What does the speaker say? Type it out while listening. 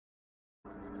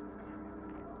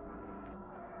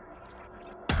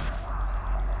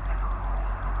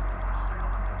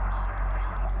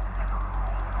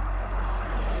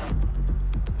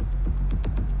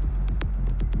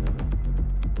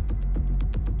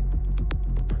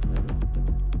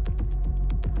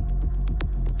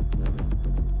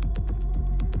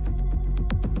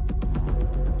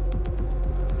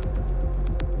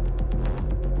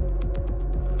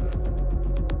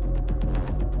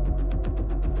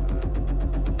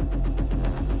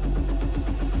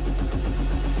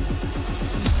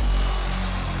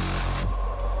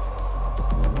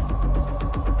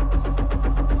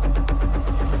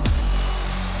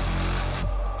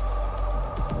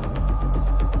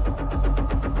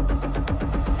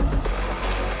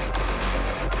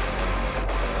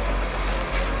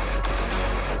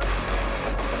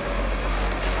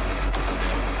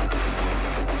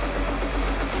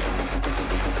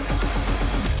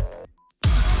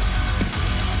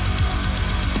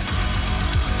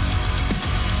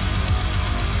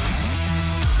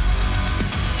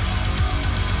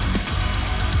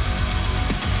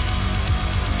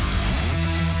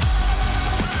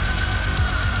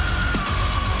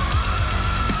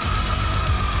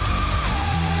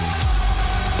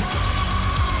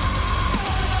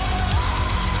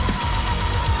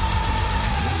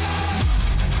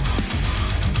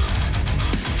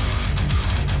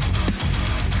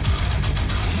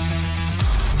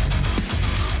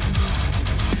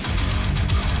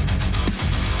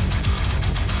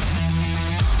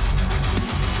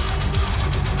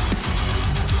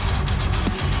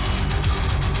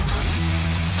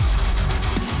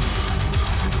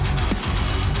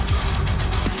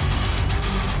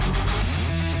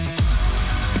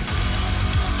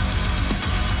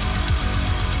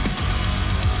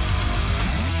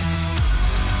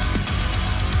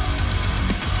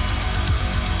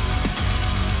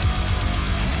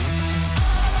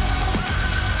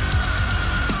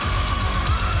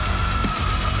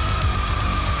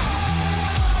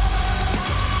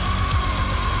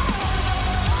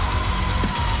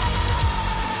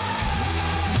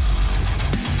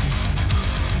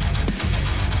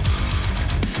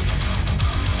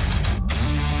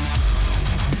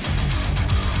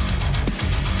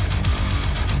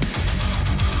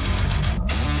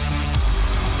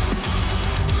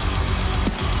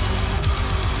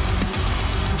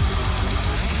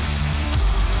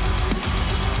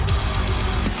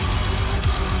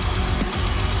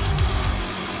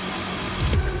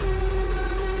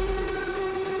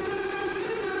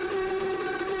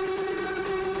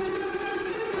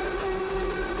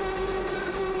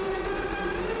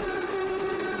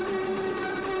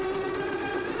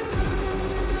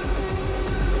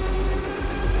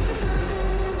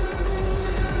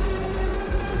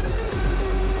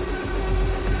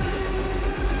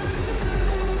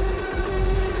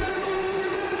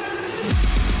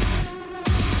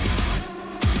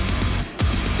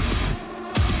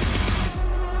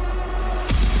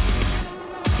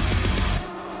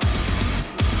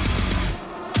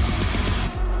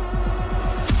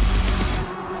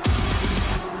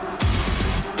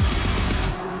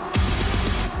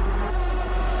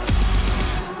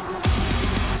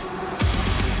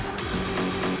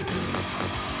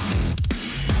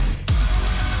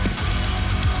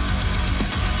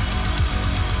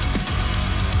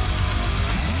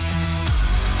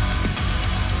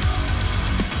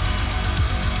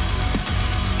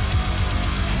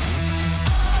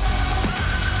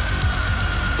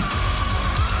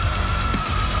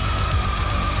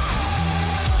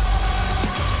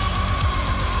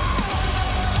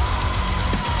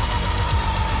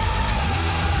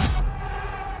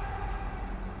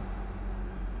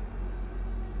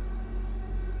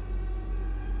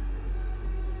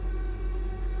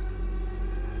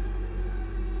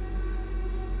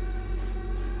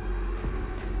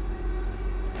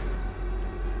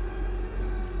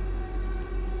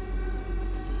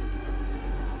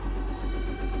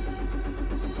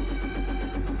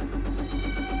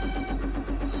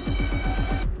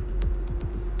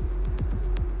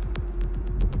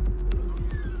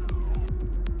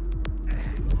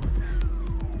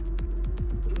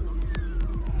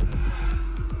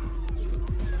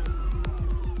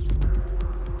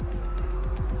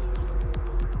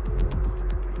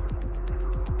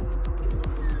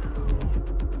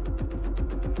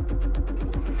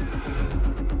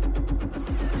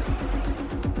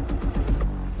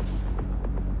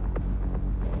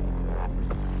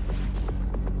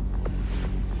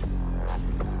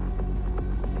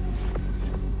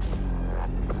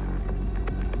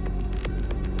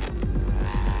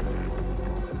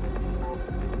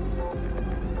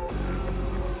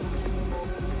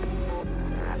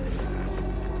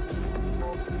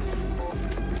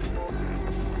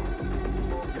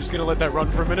just gonna let that run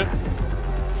for a minute.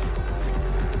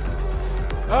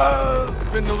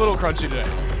 Been a little crunchy today.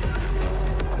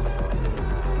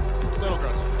 Little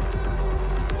crunchy.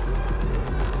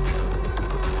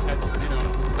 That's, you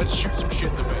know, let's shoot some shit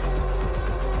in the face.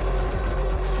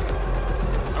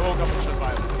 I woke up and chose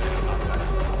violent today, and I'm not sad.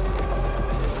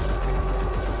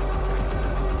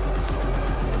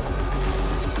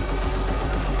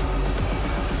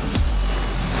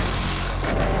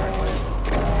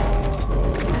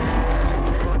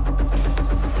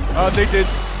 They did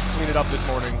clean it up this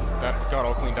morning. That got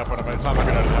all cleaned up by the time I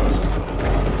got out of the house.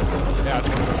 Yeah, it's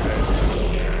one of those days.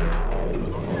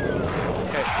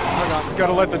 Okay, hang on.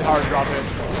 Gotta let the hard drop in.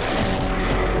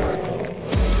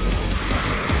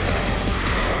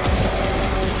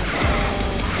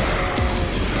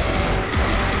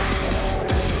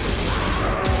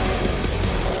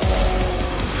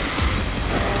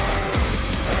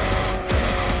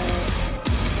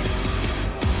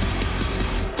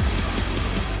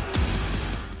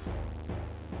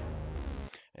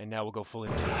 Now we'll go full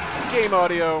into game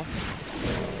audio.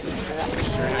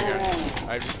 Sure, hang on.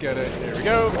 I've just got it. There we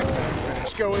go.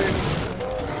 Finish going.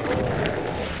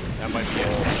 That might be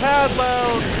a tad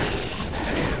loud.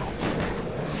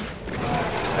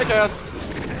 Hey, Cass.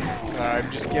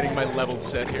 I'm just getting my levels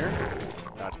set here.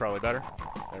 That's probably better.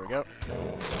 There we go.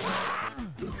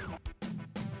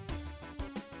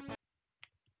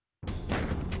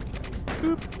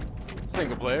 Boop.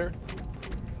 Single player.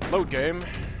 Load game.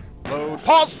 Load.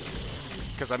 Pause!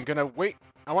 Because I'm gonna wait.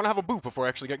 I want to have a boop before I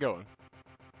actually get going.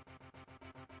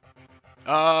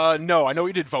 No, I know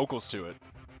he did vocals to it.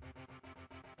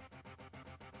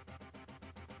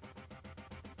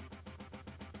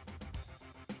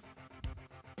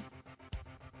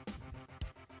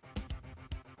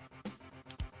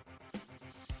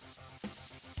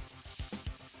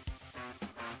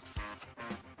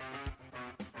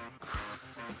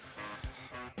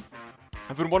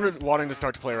 I've been wanting to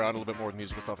start to play around a little bit more with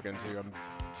musical stuff again, too. I'm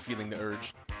feeling the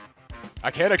urge. I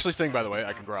can't actually sing, by the way.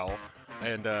 I can growl.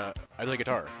 And, I play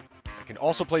guitar. I can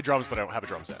also play drums, but I don't have a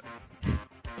drum set.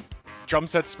 Drum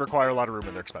sets require a lot of room,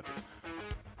 and they're expensive.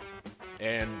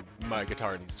 And my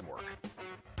guitar needs some work.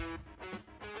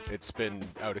 It's been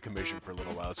out of commission for a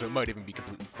little while, so it might even be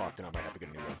completely fucked, and I might have to get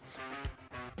a new one.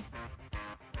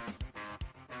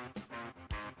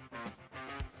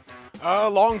 A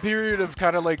long period of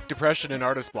kind of like depression and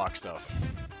artist block stuff.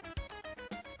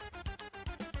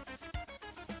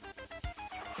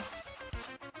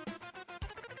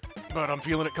 But I'm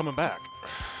feeling it coming back.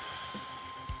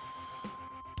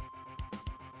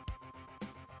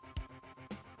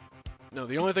 No,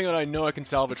 the only thing that I know I can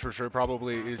salvage for sure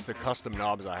probably is the custom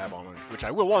knobs I have on it, which I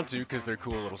will want to because they're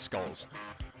cool little skulls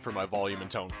for my volume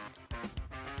and tone.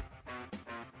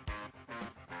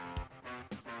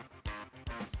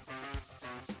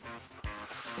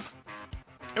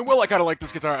 And while I kind of like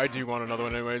this guitar, I do want another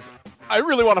one anyways. I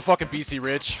really want a fucking BC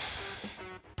Rich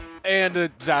and a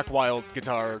Zakk Wylde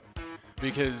guitar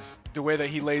because the way that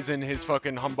he lays in his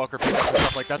fucking humbucker pickup and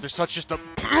stuff like that, there's such just a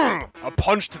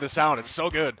punch to the sound. It's so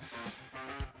good.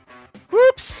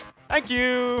 Whoops! Thank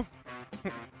you!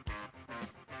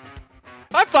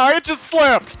 I'm sorry, it just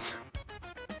slipped!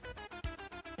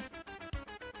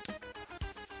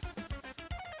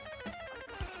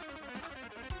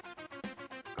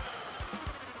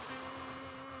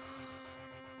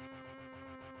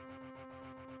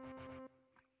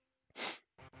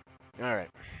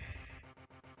 Alright.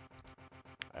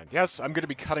 And yes, I'm going to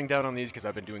be cutting down on these because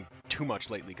I've been doing too much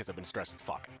lately because I've been stressed as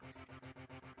fuck.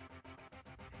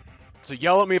 So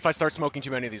yell at me if I start smoking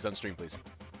too many of these on stream, please.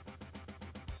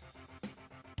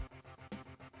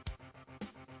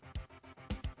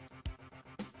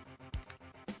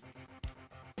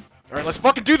 Alright, let's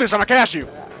fucking do this, I'm a cashew!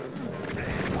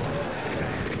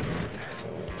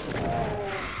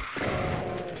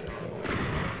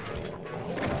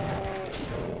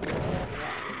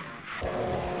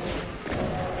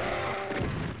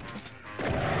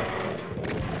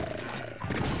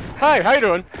 Hi, how you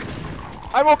doing?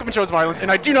 I woke up and chose violence,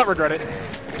 and I do not regret it.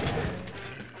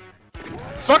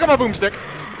 Suck on my boomstick!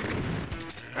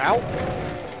 Ow.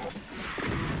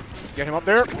 Get him up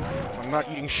there. I'm not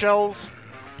eating shells.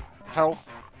 Health.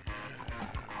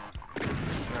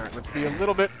 Alright, let's be a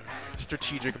little bit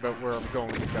strategic about where I'm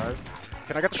going with these guys.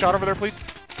 Can I get the shot over there, please?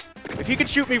 If he can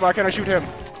shoot me, why can't I shoot him?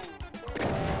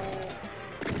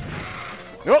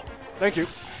 Nope. Thank you.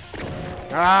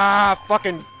 Ah,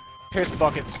 fucking piss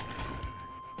buckets.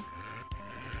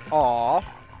 Aww.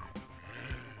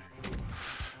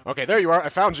 Okay, there you are. I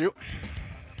found you.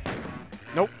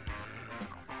 Nope.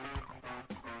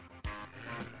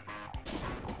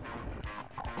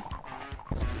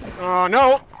 Oh,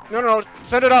 no! No, no,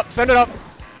 send it up! Send it up!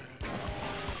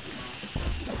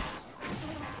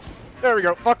 There we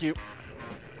go. Fuck you.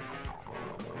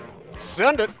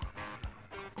 Send it!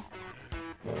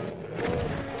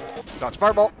 Dodge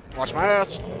fireball. Watch my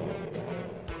ass.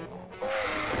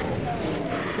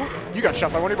 Ooh, you got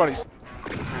shot by one of your buddies.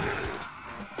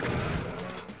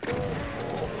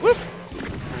 Whoop!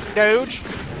 Doge.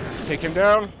 Take him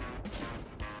down.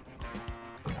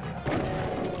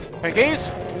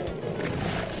 Pinkies.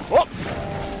 Whoop!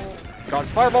 Dodge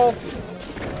fireball.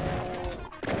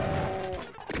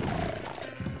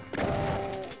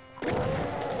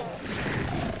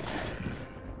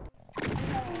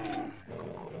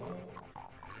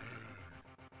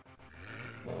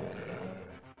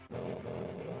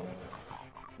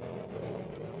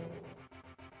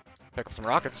 Pick up some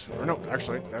rockets. Or no,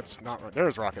 actually, that's not right.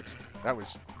 There's rockets. That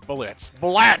was bullets.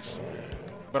 Bullets!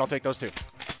 But I'll take those too.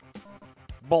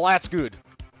 Bullets good.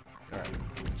 Alright.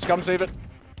 Scum save it.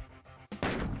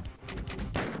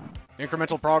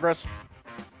 Incremental progress.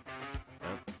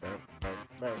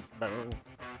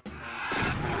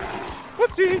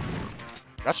 Whoopsie!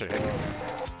 That should hit me.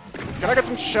 Can I get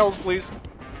some shells, please?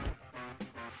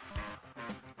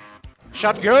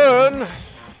 Shotgun!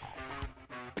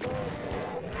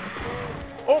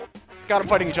 Oh! Got them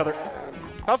fighting each other.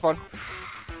 Have fun.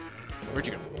 Where'd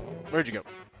you go? Where'd you go?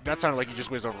 That sounded like you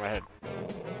just whizzed over my head.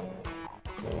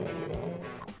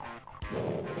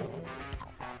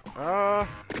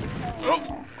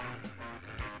 Oh!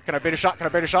 Can I bait a shot? Can I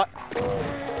bait a shot?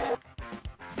 Oh,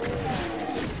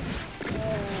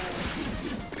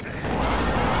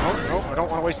 no, I don't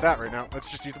want to waste that right now.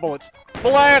 Let's just use the bullets.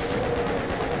 Bullets!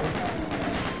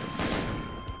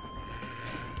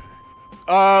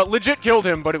 Legit killed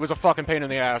him, but it was a fucking pain in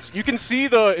the ass. You can see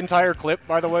the entire clip,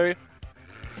 by the way.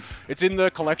 It's in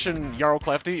the collection Jarl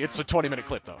Klefty. It's a 20-minute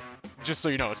clip, though. Just so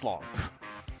you know, it's long.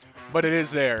 But it is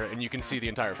there, and you can see the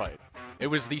entire fight. It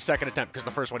was the second attempt, because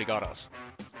the first one he got us.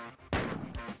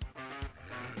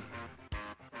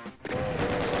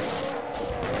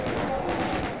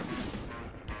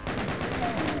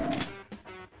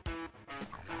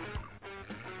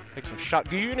 Take some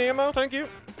shotgun ammo, thank you.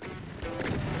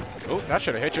 Oh, that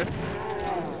should have hit you.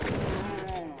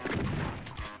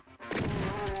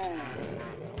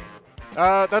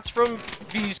 That's from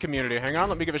V's community. Hang on,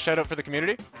 let me give a shout out for the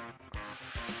community.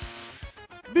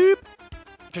 Beep!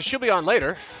 Because she'll be on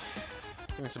later.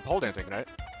 Doing some pole dancing tonight.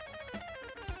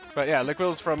 But yeah,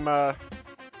 Liquil's from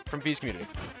V's community.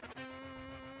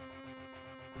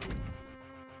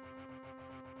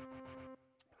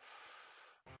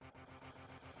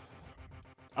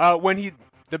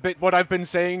 What I've been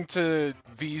saying to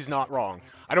V's not wrong.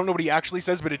 I don't know what he actually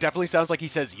says, but it definitely sounds like he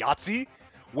says Yahtzee.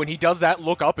 When he does that,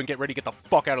 look up and get ready to get the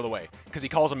fuck out of the way. Because he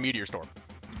calls him Meteor Storm.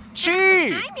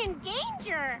 Chee! I'm in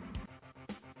danger!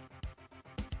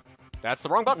 That's the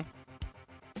wrong button.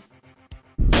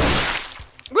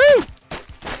 Woo!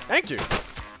 Thank you.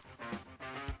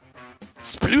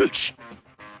 Splooch!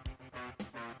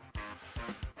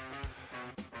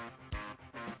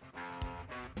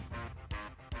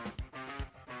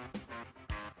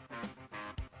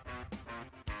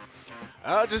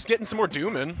 Just getting some more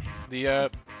Doom in. The,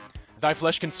 Thy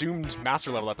Flesh Consumed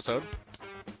Master Level episode.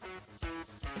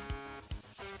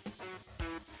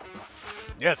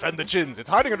 Yes, and the chins. It's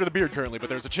hiding under the beard currently, but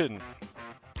there's a chin.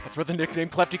 That's where the nickname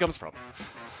Klefty comes from.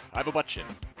 I have a butt chin.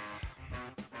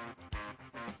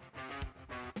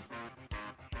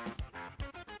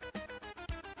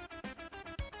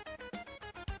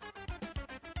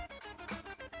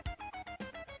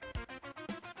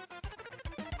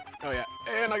 Oh yeah,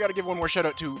 and I gotta give one more shout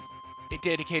out to a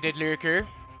dedicated lurker.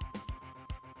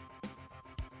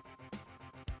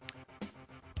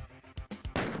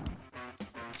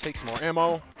 Take some more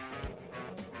ammo.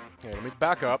 Okay, let me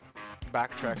back up,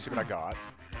 backtrack, see what I got.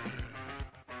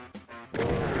 No,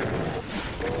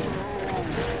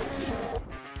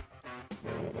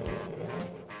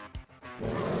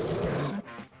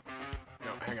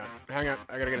 hang on,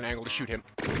 I gotta get an angle to shoot him.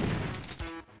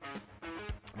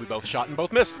 We both shot and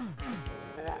both missed.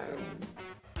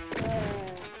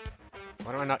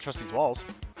 Why do I not trust these walls?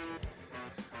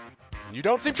 You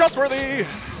don't seem trustworthy!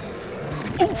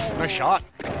 Oof! Nice shot.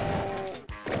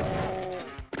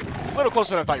 A little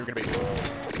closer than I thought you were gonna be.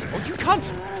 Oh, you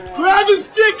cunt! Grab a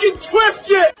stick and twist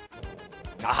it!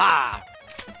 Aha!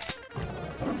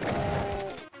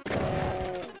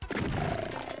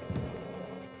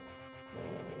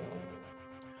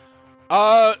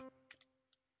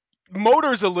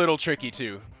 Motor's a little tricky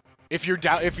too. If you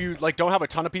like don't have a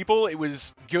ton of people, it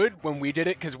was good when we did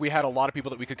it because we had a lot of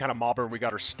people that we could kind of mob her and we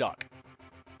got her stuck.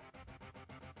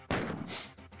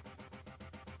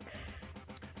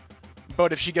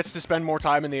 But if she gets to spend more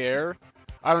time in the air,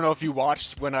 I don't know if you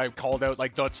watched when I called out,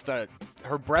 like, that's the...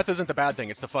 Her breath isn't the bad thing,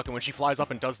 it's the fucking... When she flies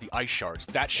up and does the ice shards,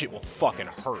 that shit will fucking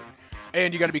hurt.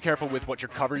 And you gotta be careful with what your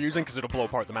cover using, because it'll blow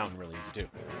apart the mountain really easy, too.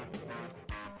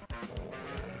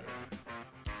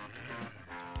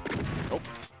 Oh.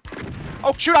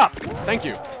 Oh, shoot up! Thank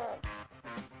you.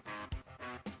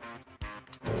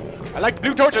 I like the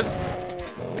blue torches!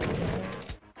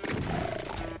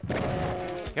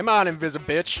 Come on,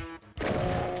 bitch.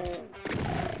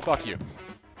 Fuck you.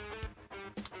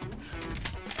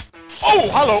 Oh,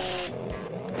 hello!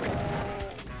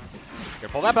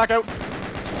 Gotta pull that back out.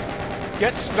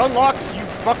 Get stun locked, you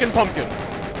fucking pumpkin.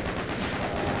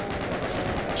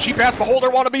 Cheap ass beholder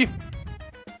wannabe.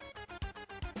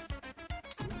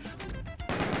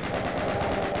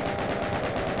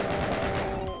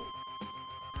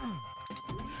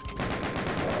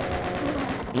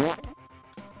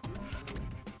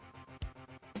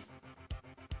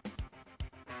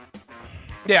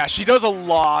 Yeah, she does a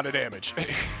lot of damage.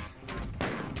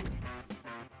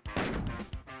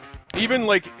 Even,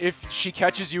 like, if she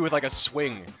catches you with, like, a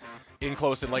swing in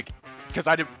close and, like... Because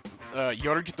I did...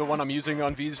 Jörg, the one I'm using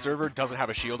on V's server, doesn't have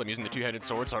a shield. I'm using the two-handed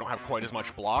sword, so I don't have quite as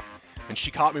much block. And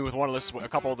she caught me with a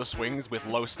couple of the swings with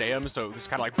low stam, so it was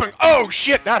kind of like... Bang! Oh,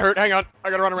 shit! That hurt! Hang on! I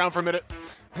gotta run around for a minute.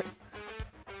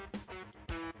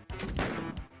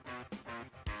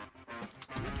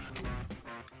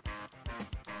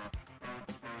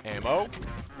 Ammo.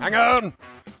 Hang on!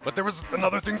 But there was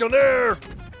another thing down there!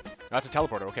 That's a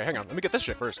teleporter. Okay, hang on. Let me get this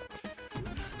shit first.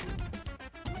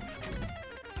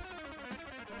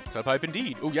 Subpipe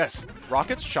indeed. Oh, yes.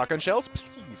 Rockets? Shotgun shells?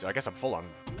 Please. I guess I'm full on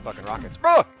fucking rockets.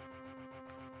 Bruh!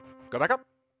 Go back up.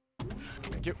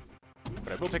 Thank you.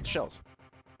 But I will take the shells.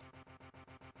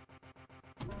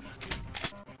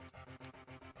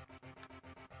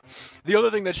 The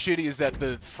other thing that's shitty is that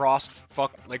the frost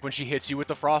like when she hits you with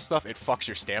the frost stuff, it fucks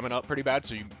your stamina up pretty bad,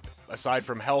 so you, aside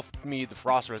from health, the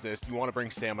frost resist, you want to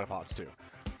bring stamina pots too.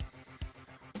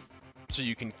 So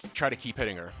you can try to keep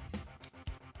hitting her.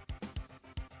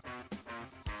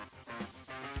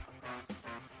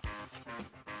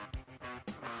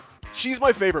 She's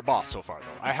my favorite boss so far,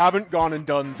 though. I haven't gone and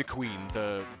done the Queen,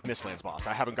 the Mistlands boss.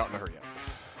 I haven't gotten to her yet.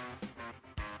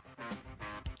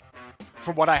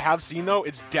 From what I have seen, though,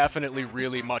 it's definitely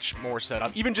really much more set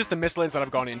up. Even just the Mistlands that I've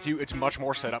gone into, it's much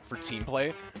more set up for team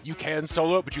play. You can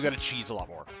solo it, but you gotta cheese a lot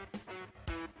more.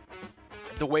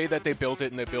 The way that they built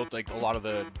it, and they built like a lot of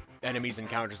the enemies and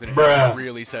encounters, and it's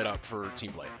really set up for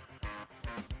team play.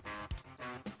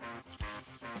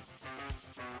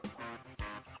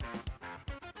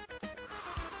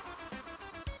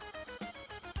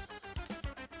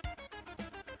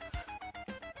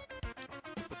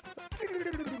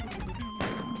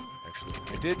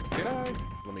 Did I?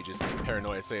 Let me just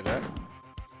paranoia save that.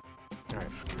 Alright,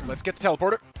 let's get the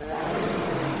teleporter.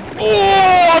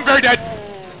 Oh, I'm very dead!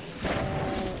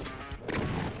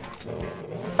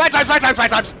 Bad times, bad times,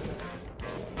 bad times!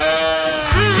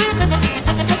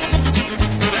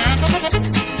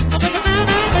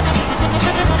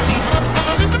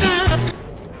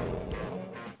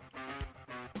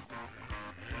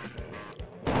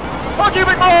 Fuck you,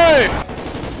 big boy!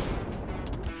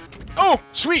 Oh,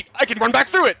 sweet! I can run back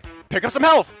through it! Pick up some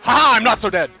health! Haha, I'm not so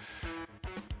dead!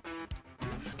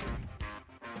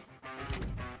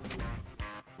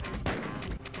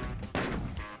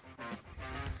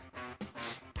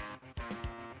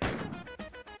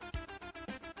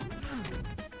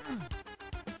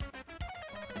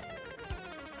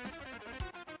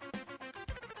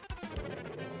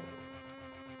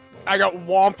 I got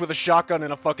whomped with a shotgun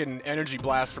and a fucking energy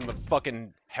blast from the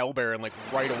fucking Hellbear and like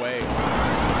right away.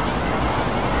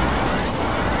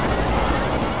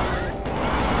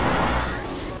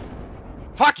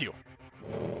 Fuck you!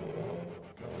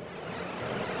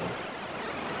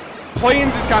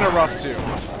 Plains is kind of rough too.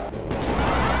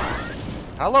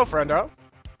 Hello, friendo.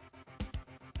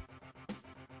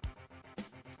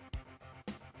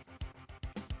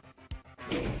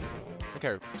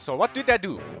 Okay, so what did that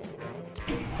do?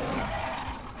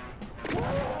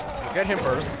 We'll get him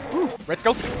first. Woo! Red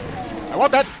skull. I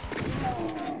want that!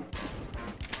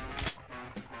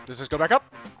 Does this go back up?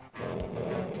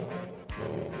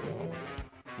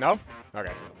 No?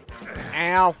 Okay.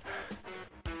 Ow!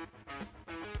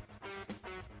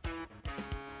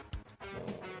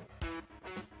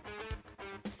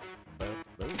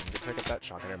 Take up that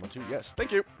shotgun ammo too. Yes,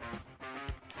 thank you!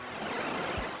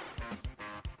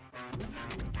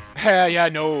 Yeah,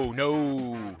 no.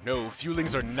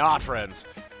 Fuelings are not friends.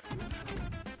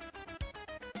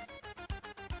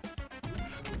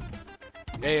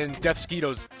 And Death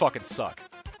Skeetos fucking suck.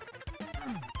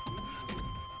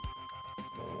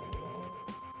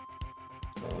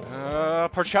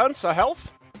 perchance a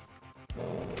health?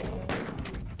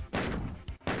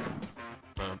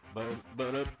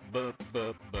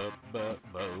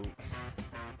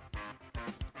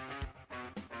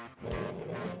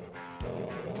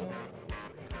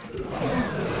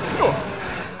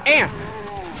 And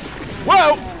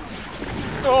whoa!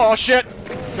 Oh shit!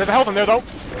 There's a health in there though.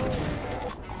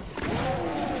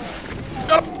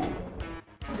 Oh.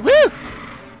 Woo!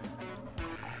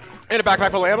 And a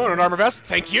backpack full of ammo and an armor vest.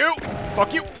 Thank you.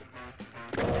 Fuck you.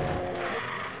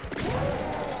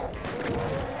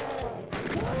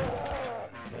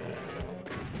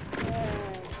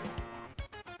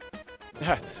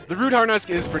 The root harness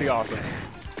is pretty awesome.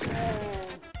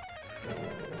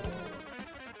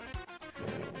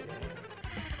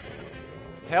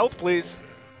 Health, please.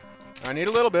 I need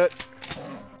a little bit.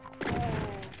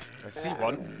 I see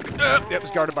one. It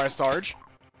was guarded by a Sarge.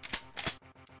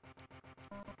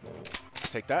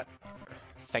 Take that.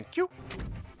 Thank you.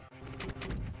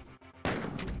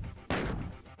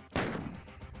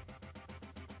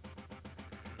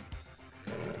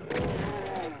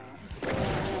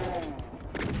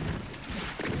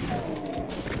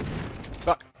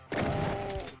 Fuck.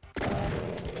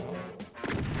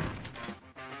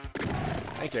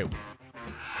 Thank you.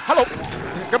 Hello!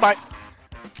 Goodbye.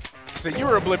 So you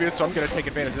were oblivious, so I'm gonna take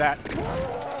advantage of that.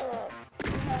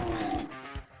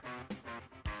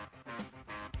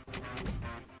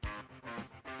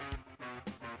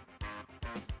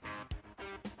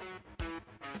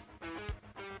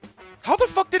 How the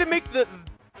fuck did it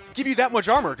give you that much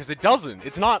armor? Because it doesn't.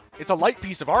 It's not. It's a light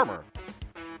piece of armor.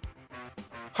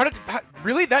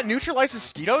 Really? That neutralizes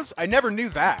mosquitoes? I never knew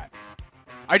that.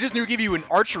 I just knew it gave you an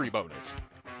archery bonus.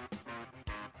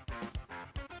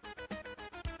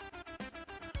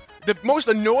 The most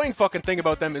annoying fucking thing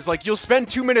about them is, like, you'll spend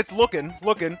 2 minutes looking.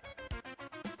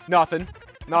 Nothing.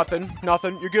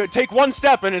 You're good. Take one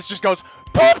step and it just goes,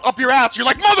 pop, up your ass. You're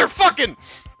like, motherfucking!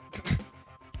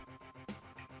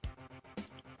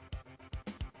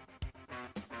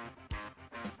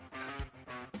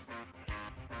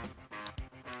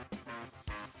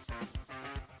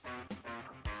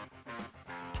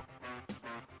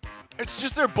 It's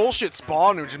just their bullshit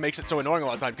spawn, which makes it so annoying a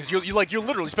lot of time. Because you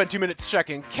literally spend 2 minutes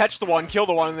checking, catch the one, kill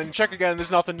the one, and then check again.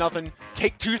 There's nothing.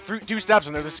 Take two steps,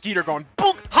 and there's a skeeter going,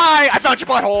 boom! Hi, I found your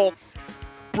butthole,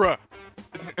 bruh.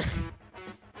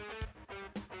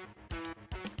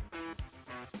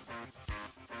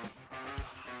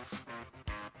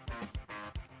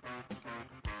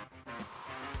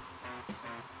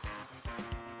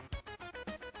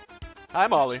 Hi,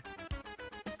 Molly.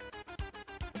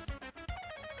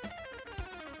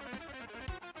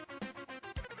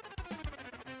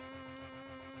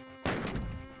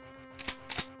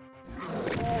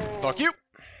 Fuck you!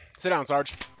 Sit down,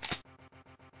 Sarge.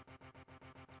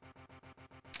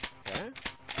 Okay.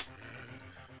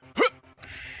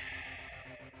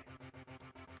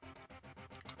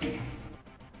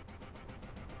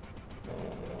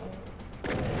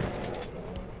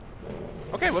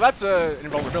 Okay, well that's an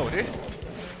invulnerability.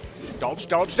 Dodge,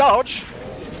 dodge, dodge!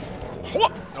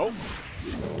 Oh.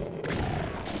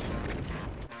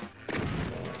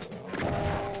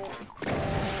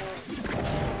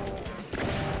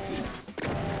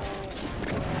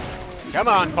 Come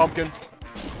on, pumpkin.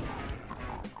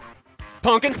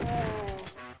 Pumpkin!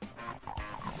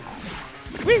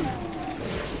 Woo!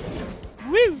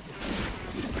 Woo!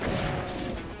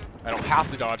 I don't have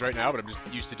to dodge right now, but I'm just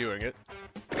used to doing it.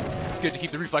 It's good to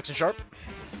keep the reflexes sharp.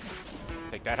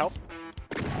 Take that health.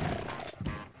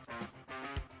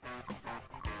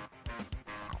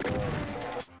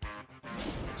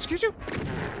 Excuse you?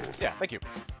 Yeah, thank you.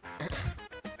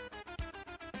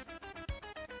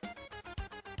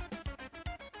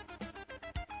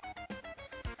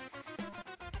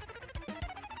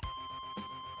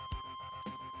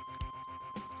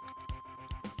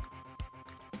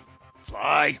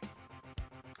 Fly!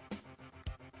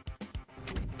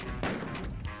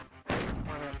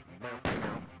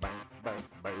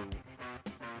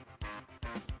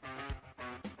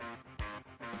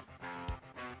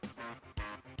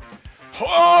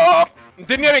 Oh!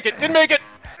 Didn't make it! Didn't make it!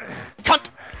 Cunt!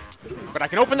 But I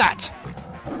can open that!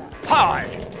 Hi!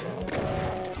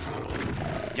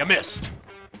 You missed!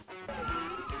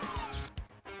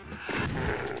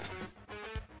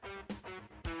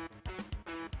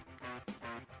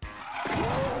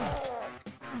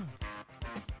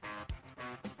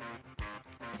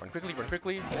 Run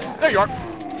quickly. There you are!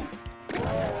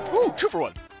 Ooh, 2 for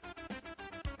 1.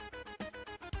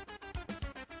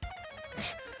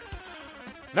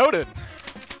 Noted.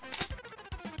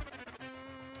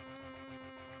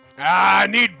 I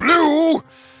need blue!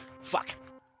 Fuck.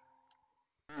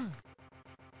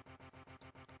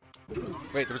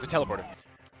 Wait, there was a teleporter.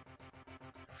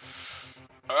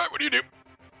 Alright, what do you do?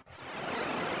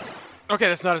 Okay,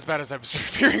 that's not as bad as I was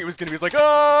fearing it was going to be. It's like,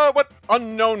 what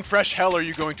unknown fresh hell are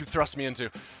you going to thrust me into?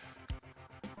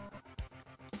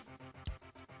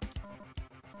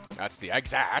 That's the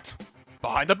exit.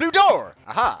 Behind the blue door!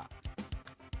 Aha!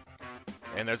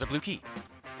 And there's a blue key.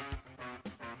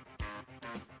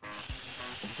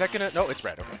 Is that gonna... No, it's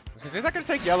red, okay. I was gonna say, is that gonna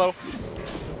take yellow?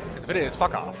 Because if it is,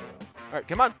 fuck off. Alright,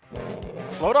 come on.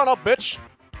 Float on up, bitch!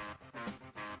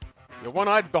 You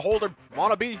one-eyed beholder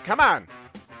wannabe, come on!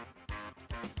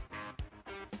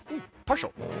 Ooh,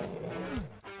 partial.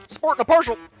 Sporting a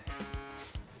partial!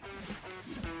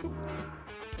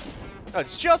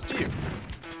 That's just you.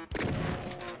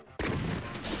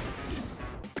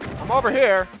 I'm over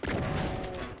here.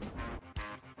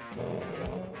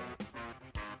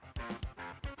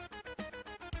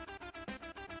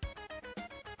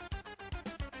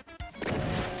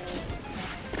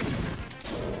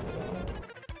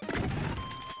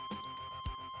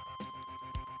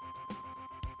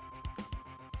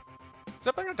 Is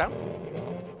that bringing it down?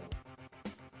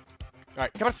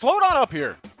 Alright, come on, float on up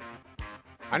here!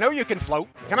 I know you can float.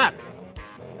 Come on!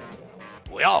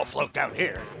 We all float down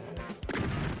here.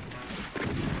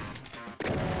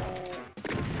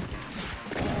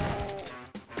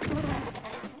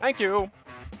 Thank you!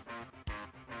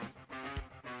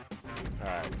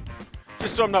 Alright.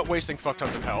 Just so I'm not wasting fuck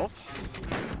tons of health.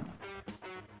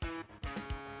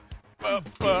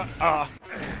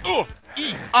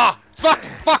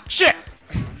 Fuck, shit!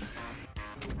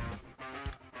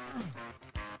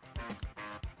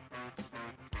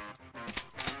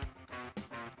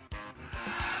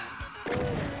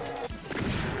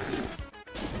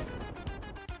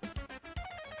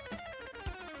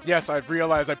 Yes, I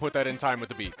realize I put that in time with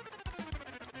the beat.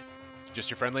 Just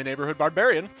your friendly neighborhood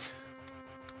barbarian.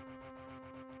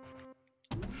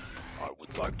 I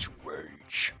would like to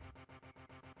rage.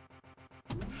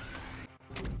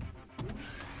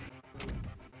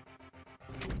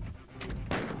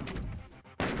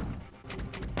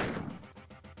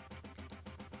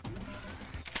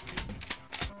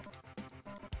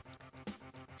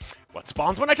 What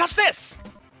spawns when I touch this?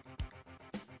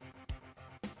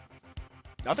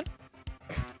 Nothing?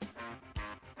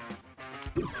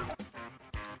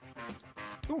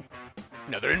 Ooh.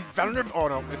 Another oh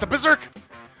no, it's a berserk!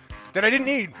 That I didn't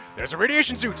need! There's a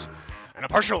radiation suit! And a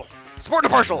partial!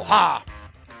 Sporting a partial! Ha!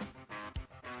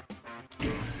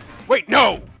 Wait,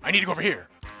 no! I need to go over here!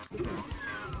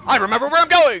 I remember where I'm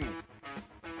going!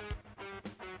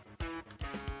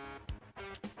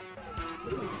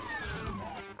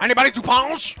 Anybody to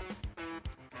punch?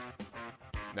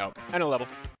 No, end of level.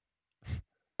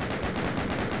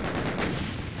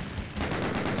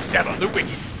 Sever the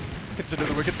wicked. Consider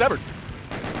the wicked severed.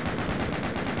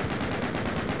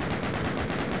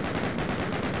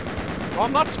 Well,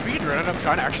 I'm not speedrunning, I'm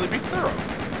trying to actually be thorough.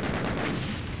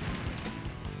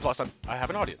 Plus, I have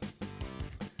an audience.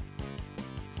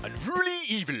 Unruly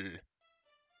evil.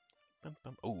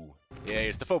 Oh, yeah,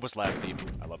 it's the Phobos Lab theme.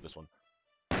 I love this one.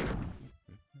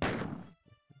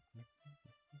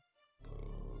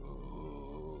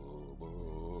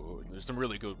 There's some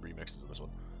really good remixes of this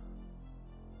one.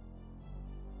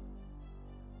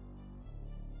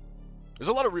 There's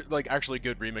a lot of like actually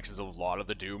good remixes of a lot of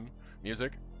the Doom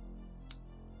music.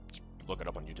 Just look it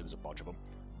up on YouTube. There's a bunch of them.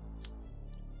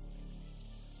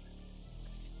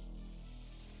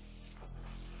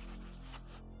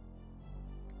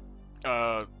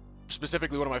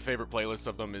 Specifically, one of my favorite playlists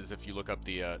of them is if you look up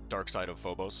the Dark Side of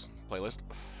Phobos playlist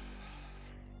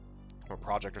or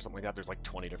project or something like that. There's like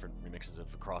 20 different remixes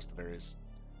of across the various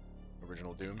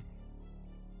original Doom.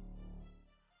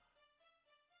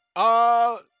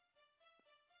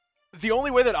 The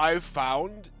only way that I've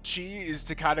found Chi is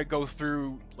to kind of go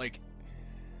through, like,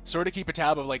 sort of keep a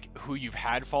tab of, like, who you've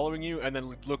had following you, and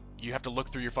then you have to look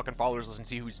through your fucking followers list and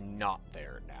see who's not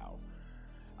there now.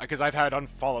 Because I've had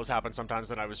unfollows happen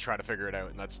sometimes, and I was trying to figure it out,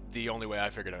 and that's the only way I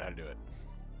figured out how to do it.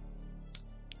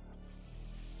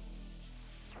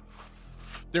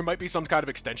 There might be some kind of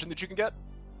extension that you can get.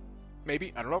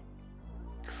 Maybe, I don't know.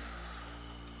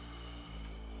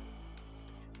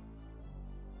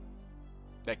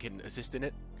 That can assist in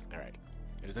it. Alright.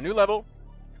 It is a new level.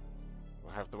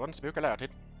 We'll have the one spook alerted.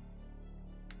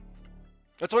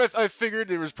 That's what I figured.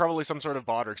 There was probably some sort of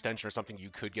bot or extension or something you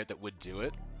could get that would do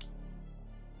it.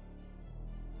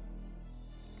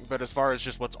 But as far as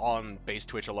just what's on base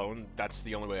Twitch alone, that's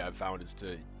the only way I've found is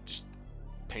to just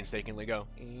painstakingly go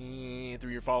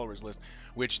through your followers list.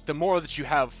 Which, the more that you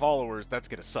have followers, that's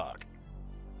gonna suck.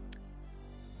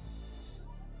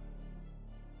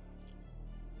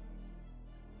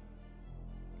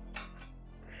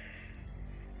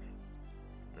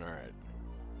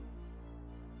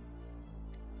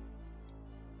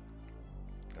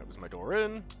 Is my door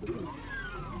in?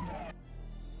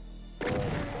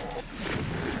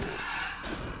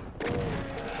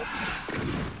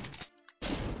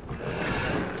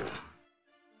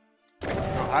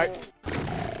 Oh, hi.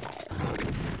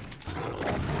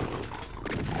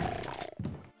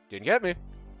 Didn't get me.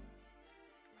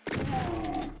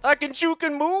 I can juke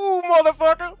and move,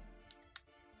 motherfucker!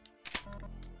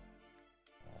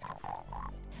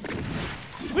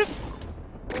 Whip.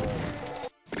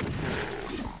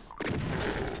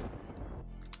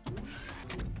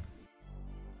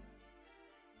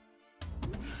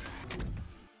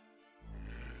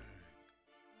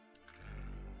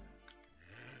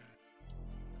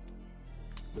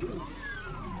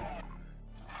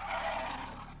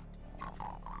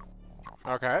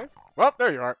 Okay. Well,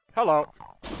 there you are. Hello.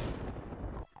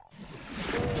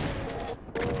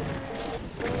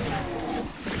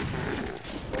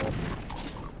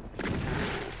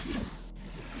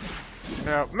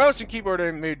 Now, mouse and keyboard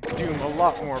aim made Doom a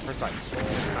lot more precise, which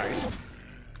is nice.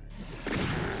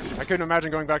 I couldn't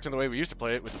imagine going back to the way we used to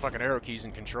play it with the fucking arrow keys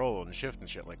and control and shift and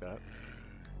shit like that.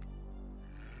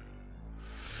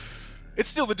 It's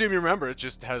still the Doom you remember, it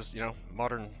just has, you know,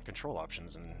 modern control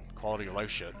options and quality of life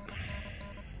shit.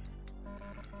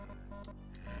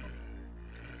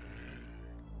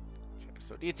 Okay,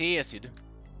 so DT acid.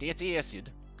 DT acid.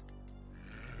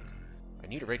 I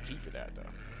need a red key for that, though.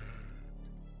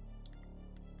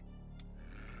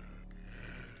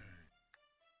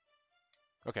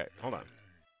 Okay, hold on.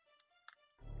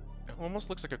 It almost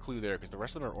looks like a clue there, because the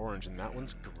rest of them are orange and that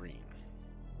one's green.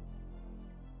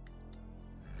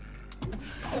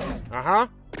 Uh-huh.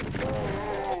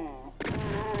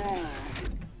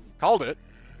 Called it.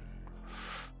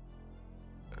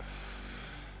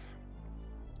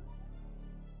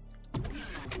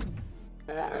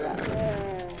 Oop.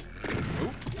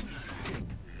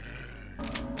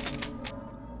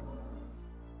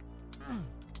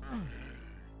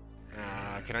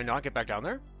 Can I not get back down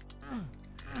there?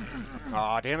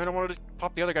 Aw, damn it, I wanted to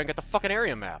pop the other guy and get the fucking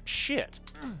area map. Shit.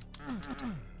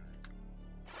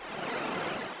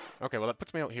 Okay, well that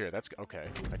puts me out here. That's okay.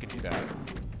 I can do that.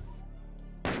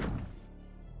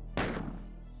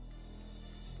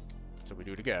 So we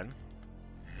do it again.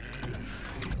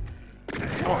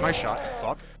 Oh, nice shot.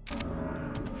 Fuck.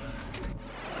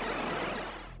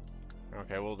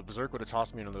 Okay, well the Berserk would have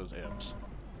tossed me into those imps.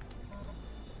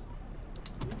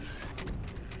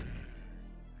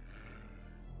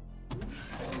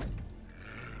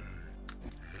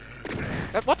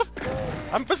 What the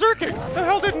f— I'm berserking! The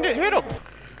hell didn't it hit him?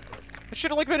 It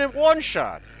should have like been in one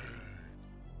shot.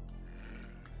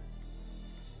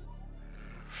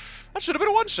 That should have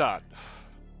been a one shot.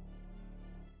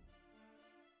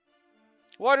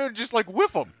 Why did it just like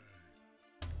whiff him?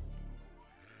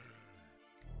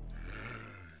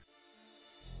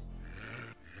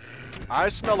 I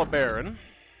smell a Baron.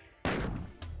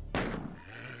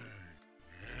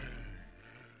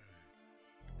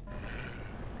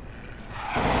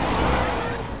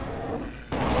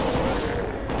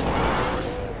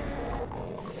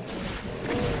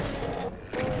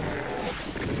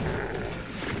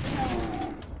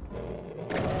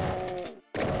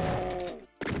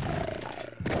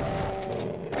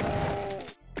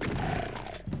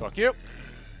 Fuck you.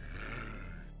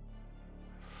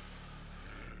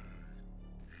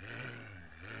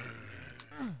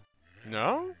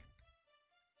 No?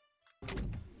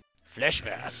 Flesh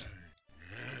Bass.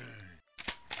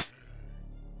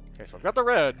 Okay, so I've got the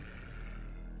red.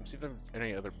 Let's see if there's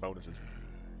any other bonuses.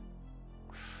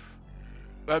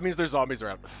 That means there's zombies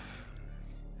around.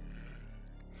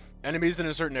 Enemies in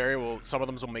a certain area will, some of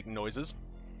them will make noises.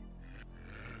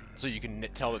 So you can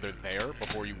tell that they're there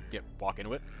before you walk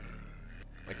into it.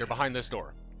 Like they're behind this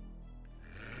door.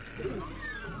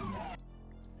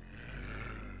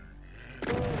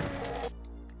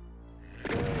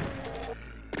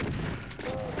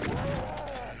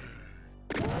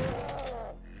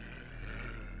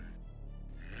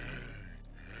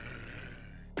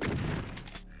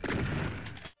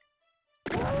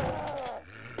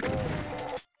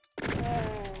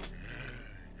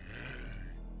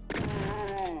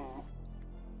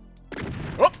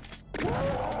 Oh!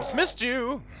 Almost missed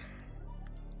you!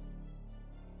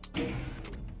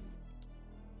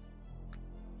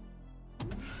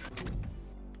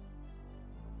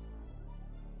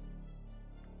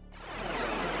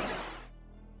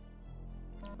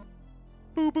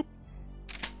 Boop boop.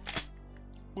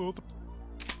 Boop.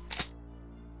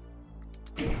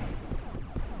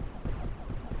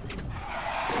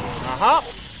 Uh-huh.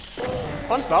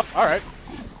 Fun stuff. All right.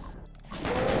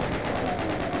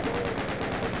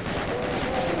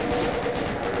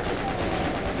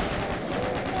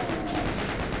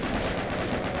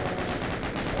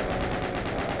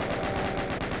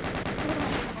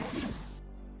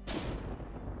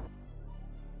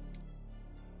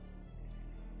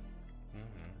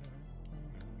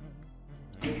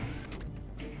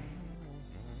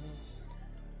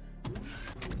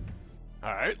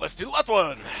 Alright, let's do the left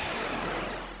one.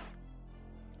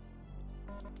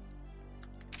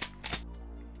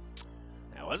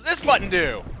 Now, what does this button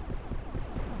do?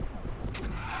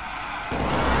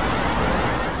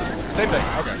 Same thing,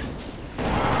 okay.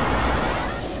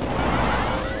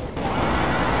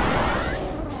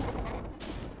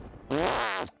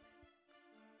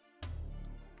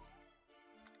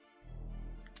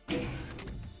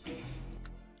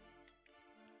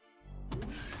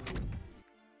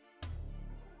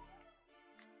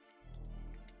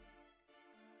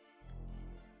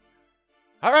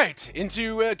 All right,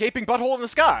 into gaping butthole in the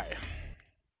sky.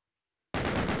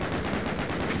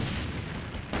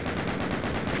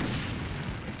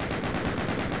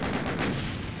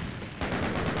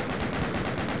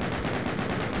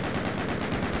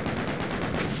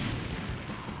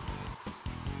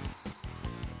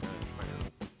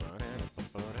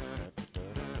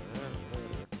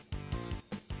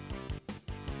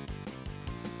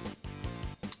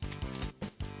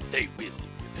 They will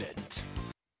repent.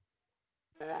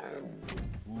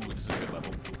 Ooh, this is a good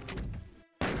level.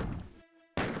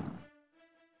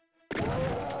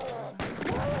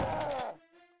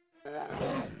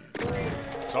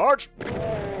 Sarge!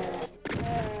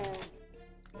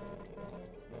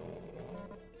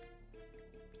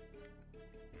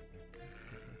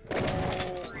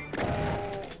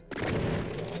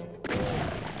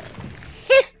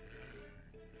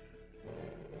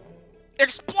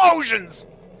 Explosions!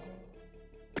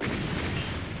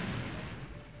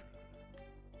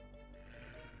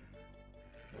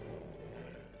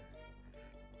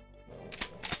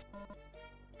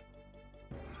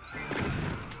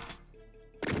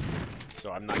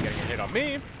 So I'm not getting a hit on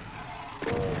me.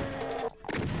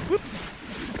 Whoop.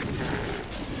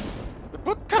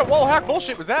 What kind of wall hack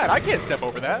bullshit was that? I can't step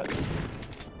over that.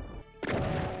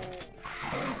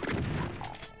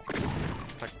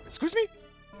 Like, excuse me?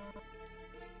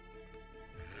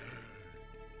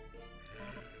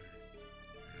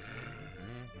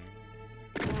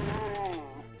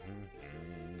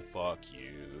 Fuck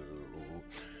you.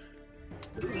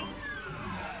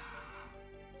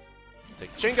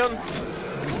 Take the chain gun.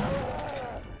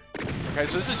 Okay,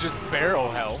 so this is just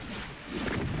barrel hell.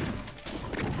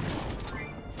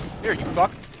 Here, you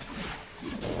fuck.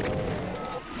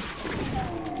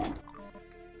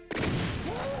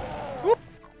 Whoop!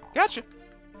 Gotcha.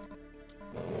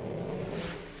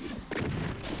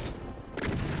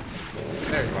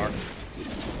 There you are.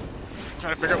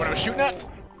 Trying to figure out what I was shooting at.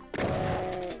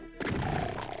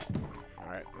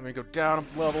 Alright, let me go down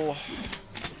a level.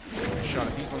 Get a shot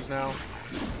at these ones now.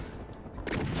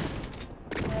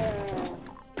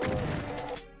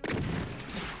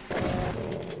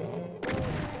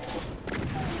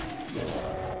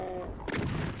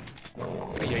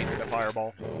 He ate the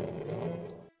fireball.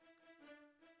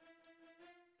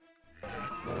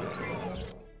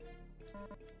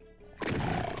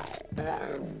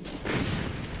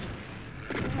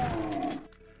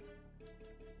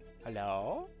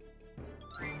 Hello?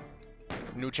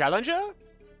 New challenger?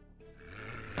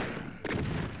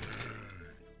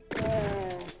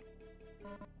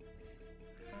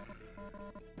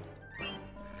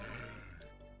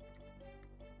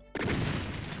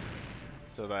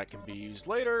 So that can be used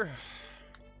later.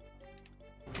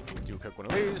 Do a quick one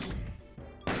of these.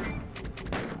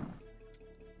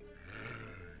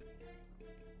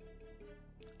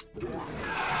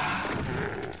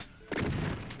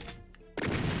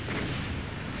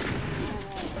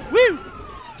 Woo!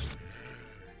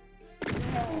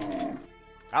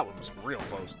 That one was real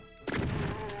close.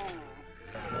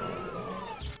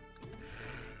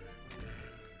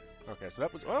 Okay, so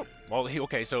that was... Oh, well,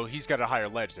 okay, so he's got a higher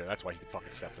ledge there. That's why he can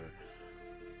fucking step through.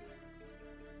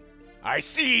 I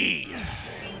see!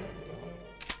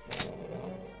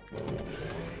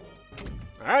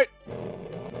 Alright.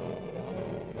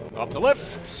 Up the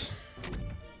lift.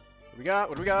 What do we got?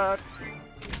 What do we got?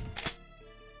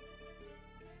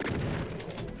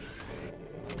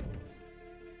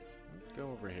 Go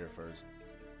over here first.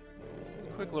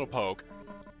 Quick little poke.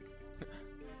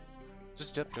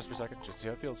 Just for a second, just see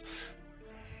how it feels.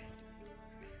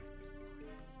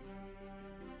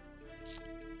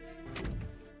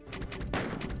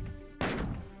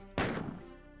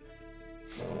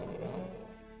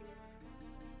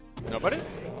 Nobody?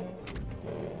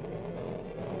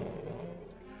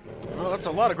 Well, that's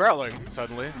a lot of growling,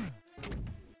 suddenly.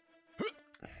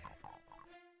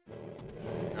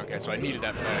 Okay, so I needed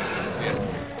that, but I didn't see it.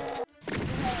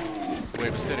 The way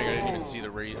it was sitting, I didn't even see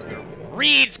the reed. The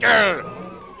reed skirt!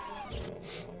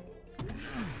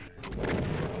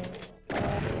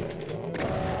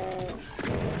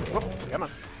 Oh, come on.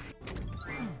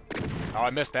 Oh, I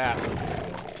missed that.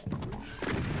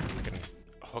 Fucking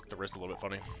hooked the wrist a little bit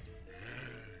funny.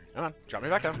 Come on, drop me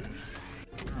back down.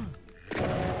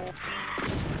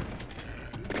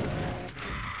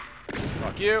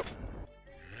 Fuck you.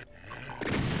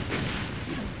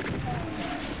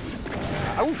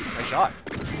 Oh, nice shot.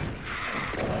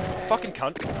 Fucking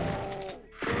cunt.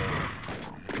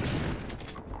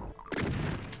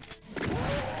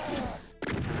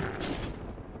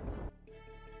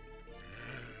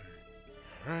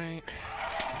 Right.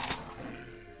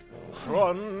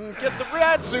 Run, get the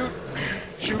red suit.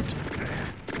 Shoot.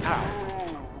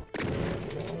 Ow.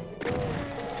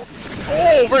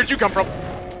 Oh, where'd you come from?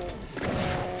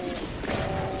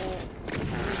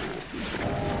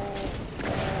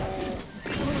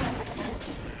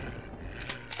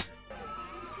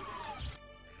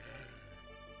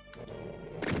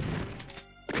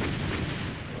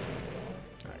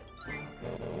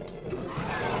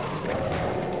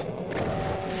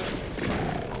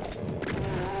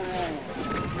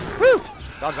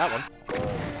 Dodge that one.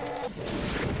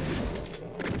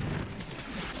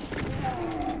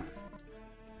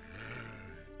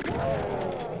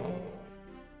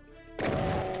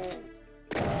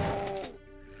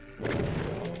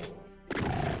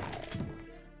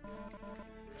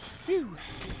 Phew.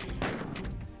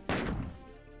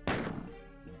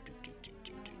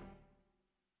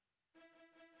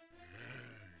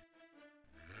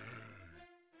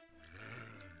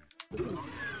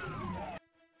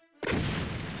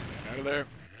 Out of there.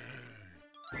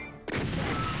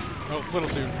 Oh, a little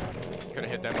soon. Could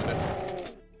have hit them with it.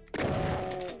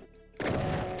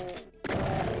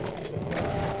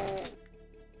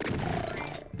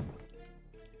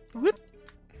 Whoop.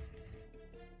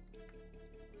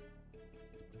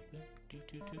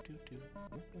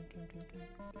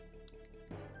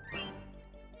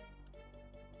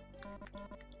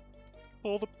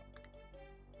 All the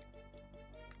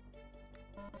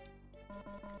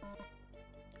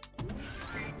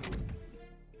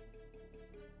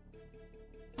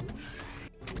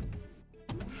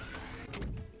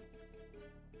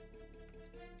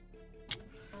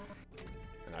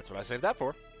That's what I saved that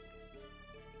for.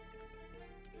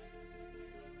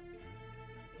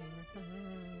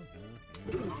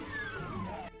 Okay,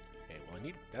 well I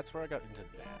need... That's where I got into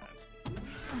that.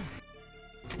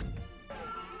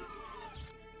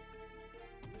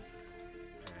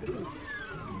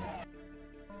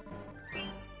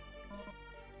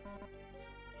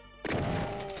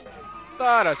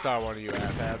 Thought I saw one of you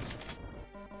asshats.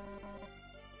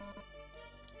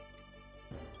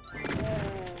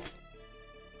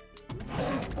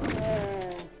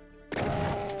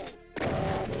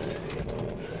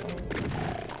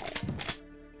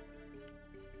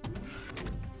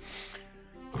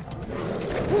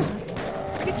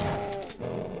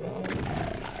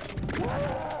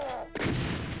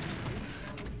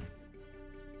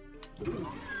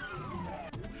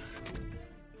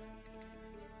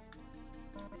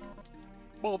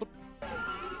 Well, the...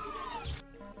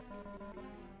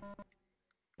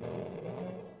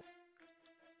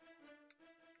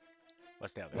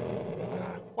 Let's down there.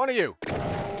 One of you! Oh,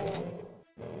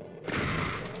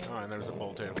 and there's a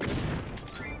bull too.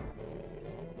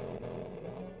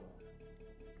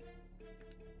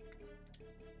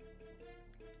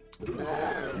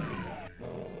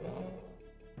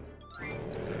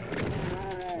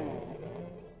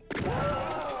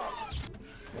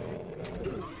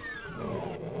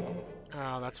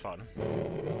 Oh, that's fun.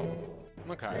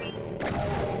 Okay.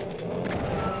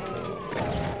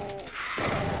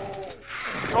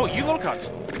 Oh, you little cunt!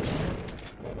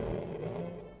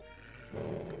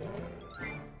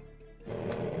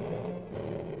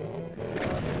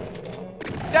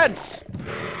 Dense!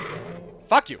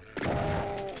 Fuck you!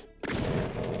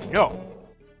 No!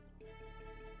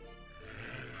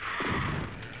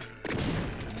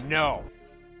 No!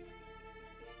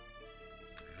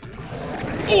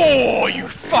 Oh, you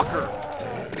fucker!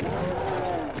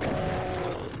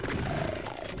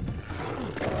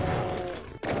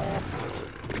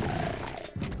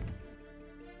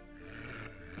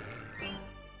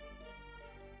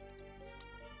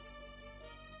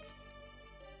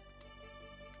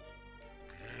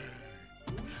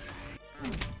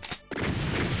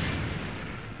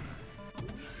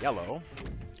 Yellow.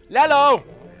 Lello!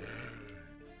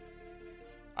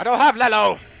 I don't have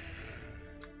Lello!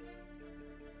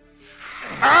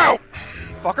 Ow!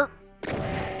 Fucker!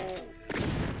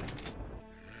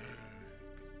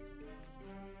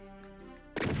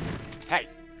 Hey!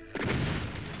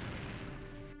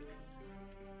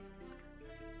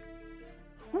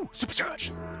 Ooh,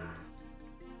 supercharge!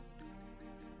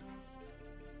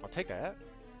 I'll take that.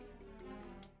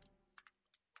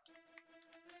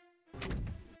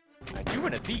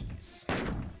 many of these.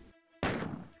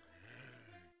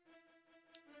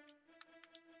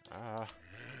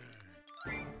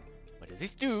 What does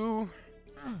this do?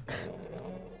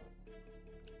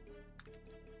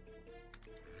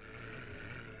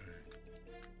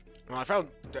 Well, I found...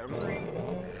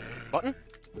 button?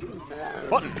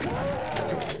 Button!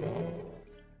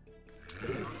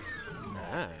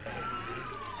 Ah.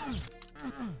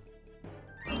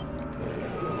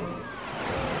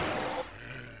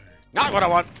 Not what I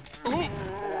want! Ooh.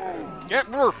 Get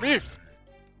more beef!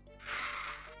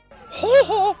 Ho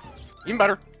ho! Even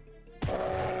better.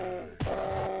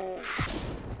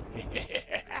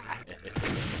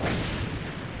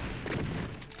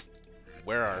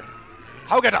 Where are...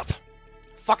 How get up?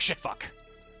 Fuck shit fuck.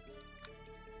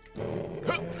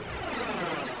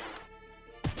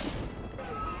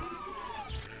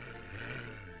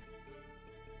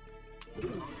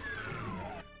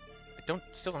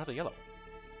 Still don't have the yellow.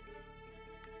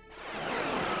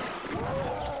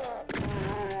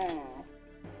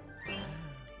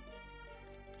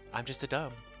 I'm just a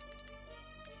dumb.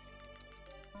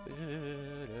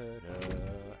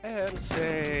 And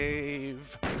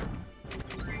save.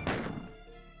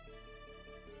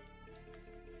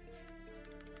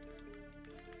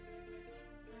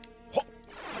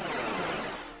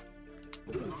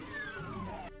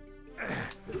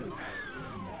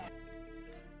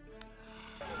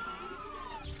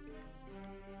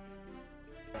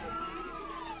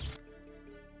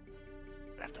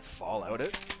 I have to fall out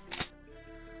it.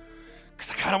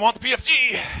 Because I kind of want the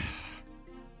PFG!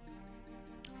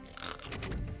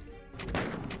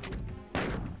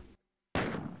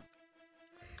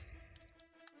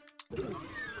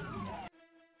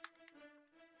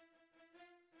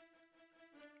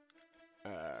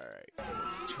 Alright,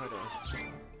 let's try to...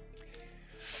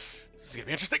 This is gonna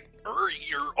be interesting!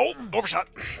 Oh, overshot!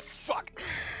 Fuck!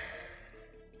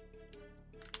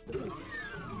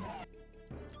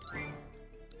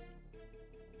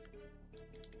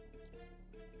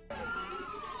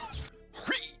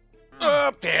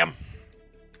 Damn!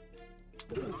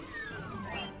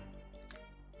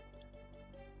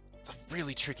 It's a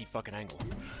really tricky fucking angle.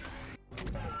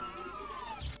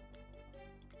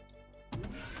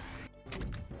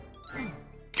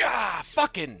 Gah!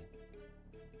 Fucking!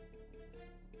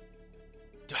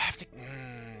 Do I have to...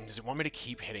 does it want me to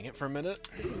keep hitting it for a minute?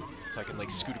 So I can, like,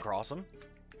 scoot across him?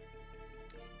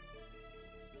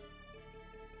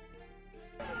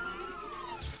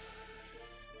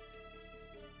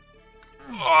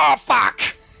 Oh, fuck!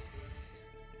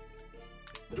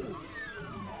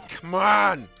 Come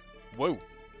on! Whoa.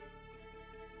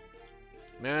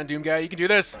 Man, Doom Guy, you can do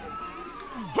this!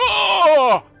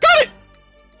 Oh! Got it!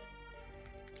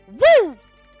 Woo!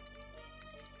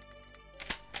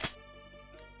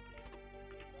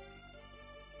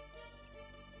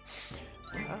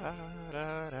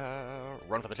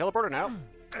 Run for the teleporter now.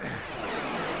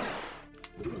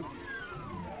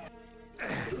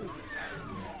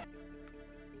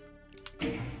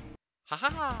 Ha ha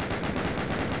ha!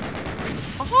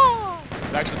 Ha ha!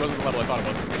 It actually wasn't the level I thought it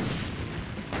was.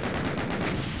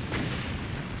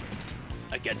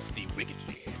 Against the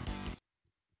wickedly.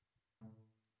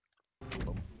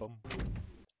 Bum bum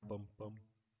bum bum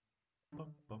bum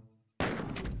bum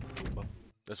bum.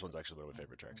 This one's actually one of my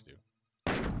favorite tracks too.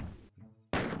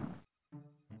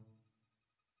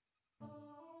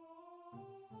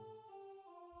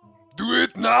 Do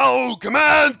it now! Come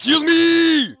on! Kill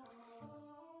me!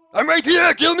 I'm right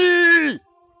here! Kill me!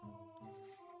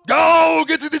 Go!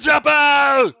 Get to the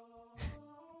chopper!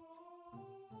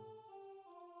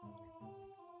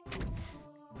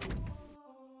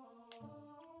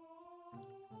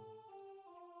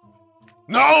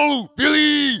 No!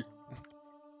 Billy!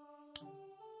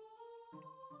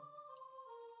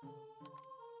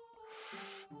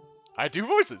 I do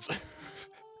voices.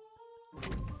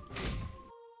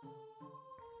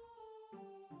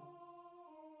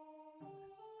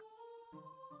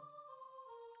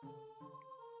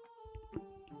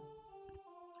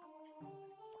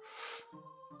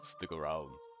 Stick around.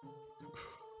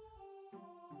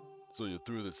 So you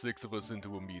threw the 6 of us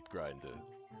into a meat grinder.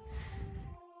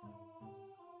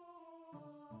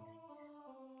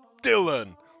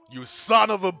 Dylan, you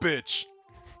son of a bitch!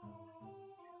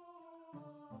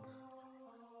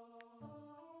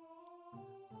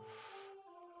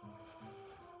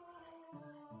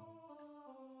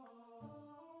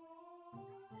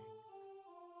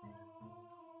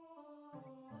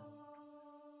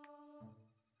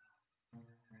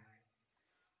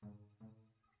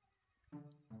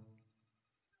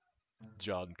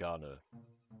 John Connor,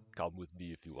 come with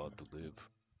me if you want to live.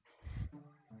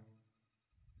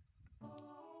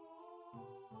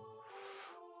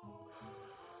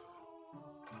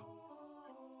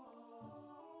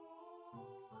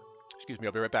 Excuse me,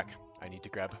 I'll be right back. I need to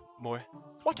grab more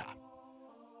water.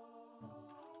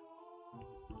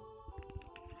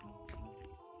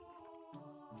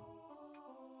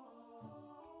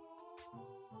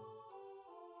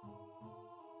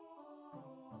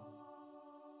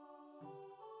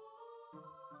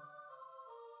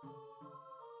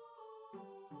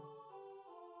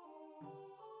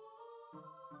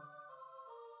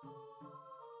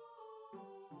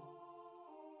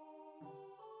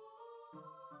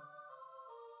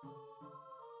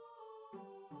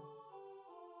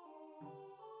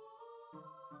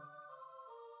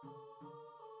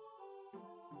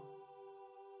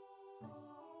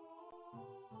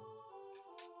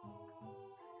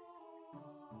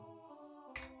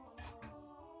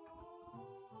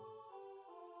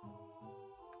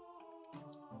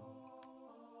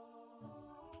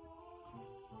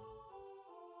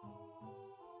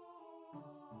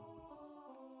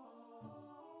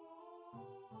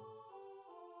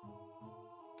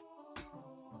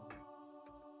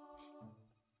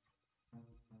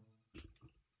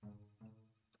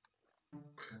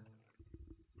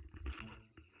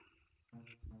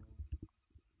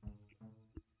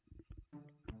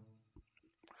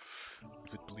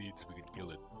 If it bleeds, we can kill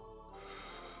it.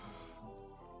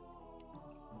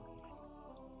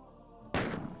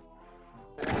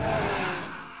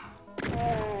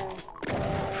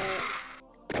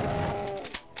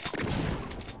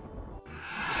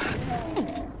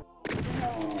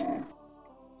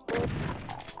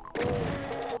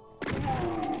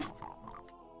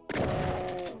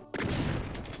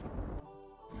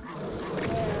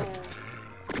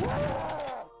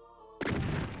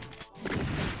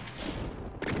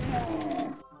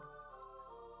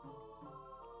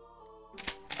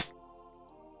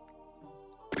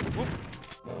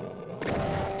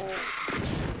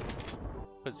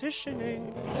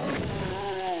 Positioning.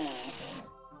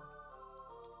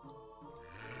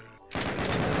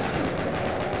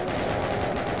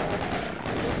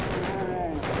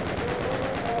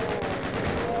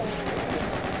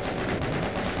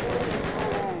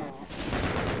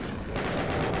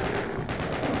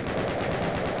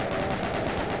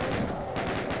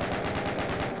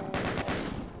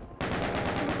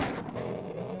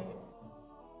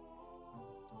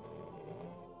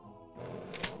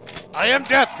 I am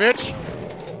death, bitch!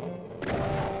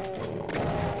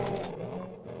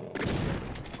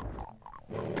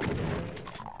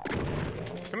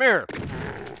 Come here!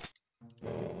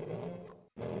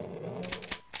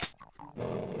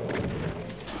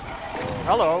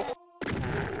 Hello!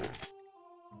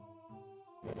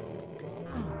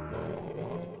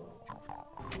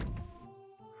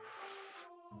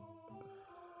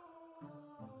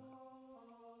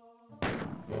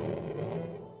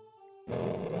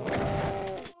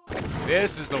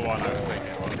 This is the one I was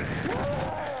thinking was.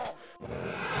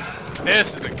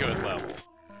 This is a good level.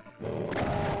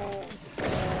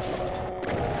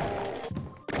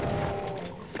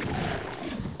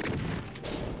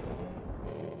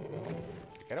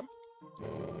 Get him?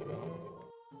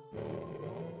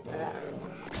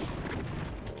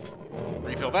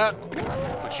 Refill that.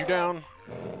 Put you down.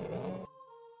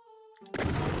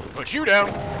 Put you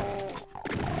down.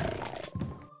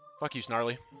 Fuck you,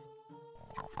 Snarly.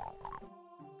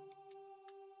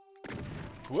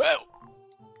 Whoa!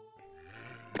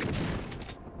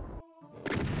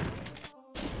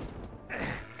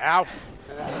 Ow!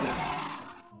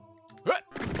 What?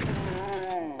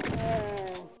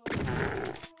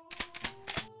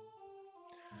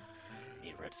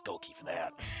 Need a red skull key for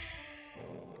that.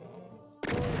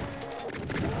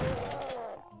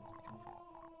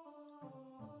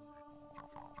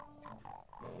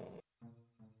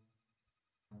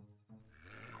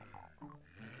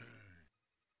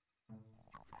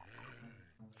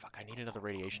 Fuck, I need another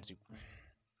radiation suit.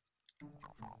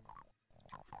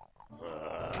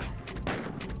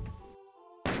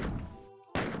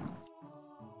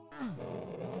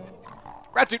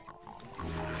 Rat suit!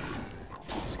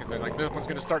 Just because like this one's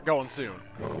gonna start going soon.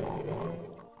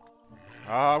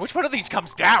 Which one of these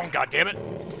comes down, goddammit?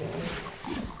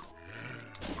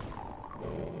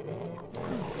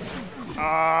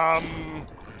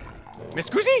 Miss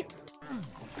Goosey?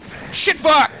 Shit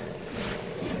fuck!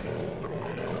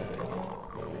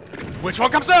 Which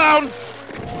one comes down?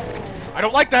 I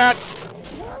don't like that!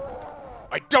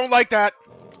 I don't like that!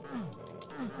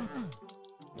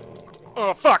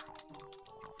 Oh, fuck!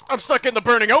 I'm stuck in the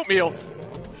burning oatmeal!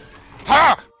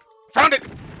 Ha! Found it!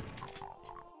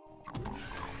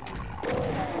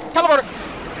 Teleporter!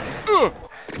 Ugh!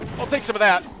 I'll take some of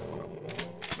that.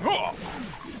 Oh.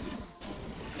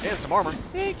 And some armor.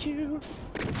 Thank you.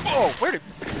 Oh, where did...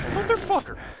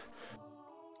 Motherfucker.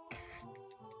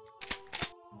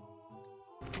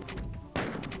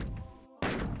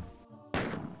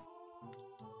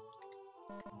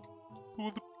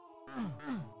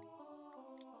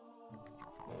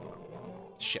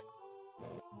 Shit.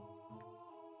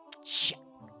 Shit.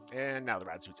 And now the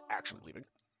rad suit's actually leaving.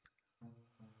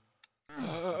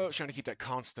 Trying to keep that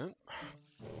constant.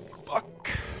 Fuck.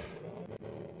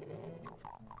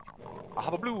 I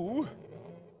have a blue.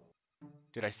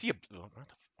 Did I see a blue? What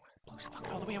the blue's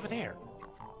fucking all the way over there.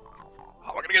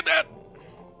 How am I gonna get that?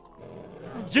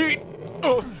 Yeet!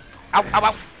 Oh! Ow, ow,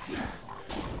 ow!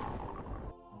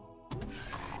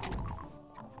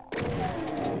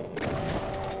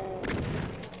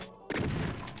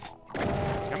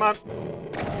 Come on!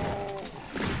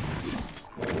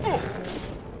 Oh!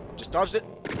 Just dodged it.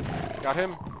 Got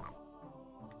him.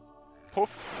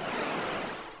 Poof.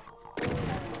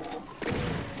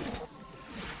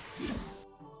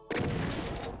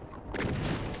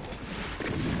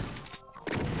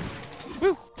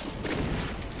 Woo!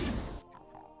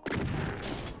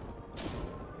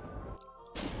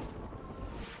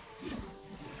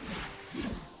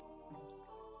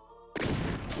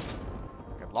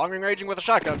 Got long range raging with a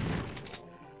shotgun.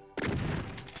 You know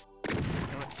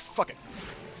what? Fuck it.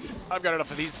 I've got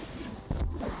enough of these.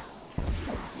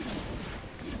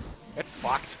 Get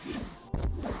fucked.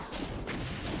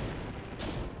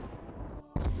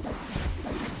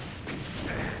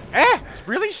 Eh?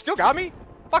 Really? Still got me?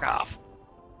 Fuck off.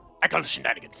 I call it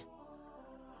shenanigans.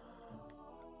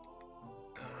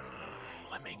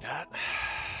 Let me make that.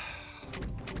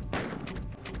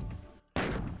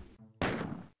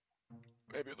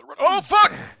 Maybe the run. Oh,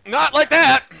 fuck! Not like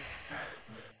that!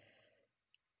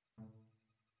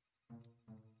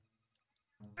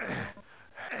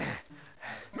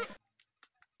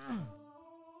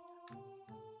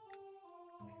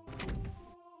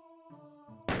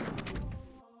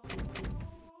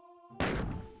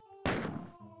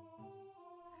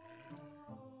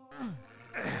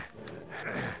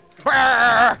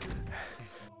 Brrr!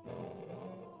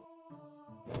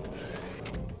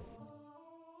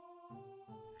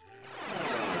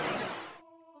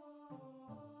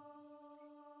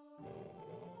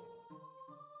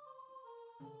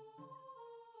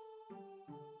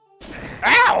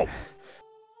 Ow!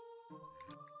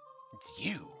 It's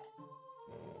you.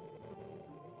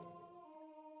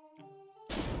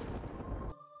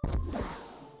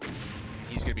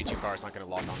 He's gonna be too far, it's not gonna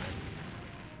lock on him.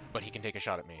 But he can take a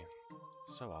shot at me.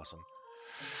 So awesome.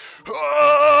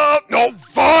 No,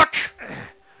 fuck!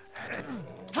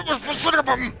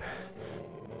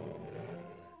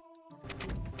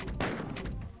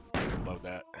 Load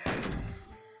that.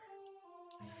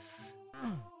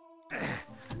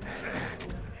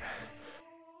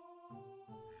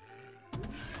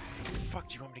 Fuck,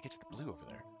 do you want me to get to the blue over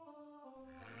there?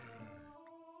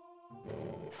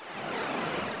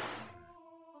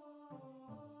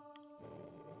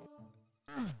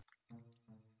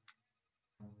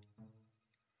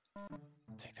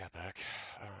 Take that back.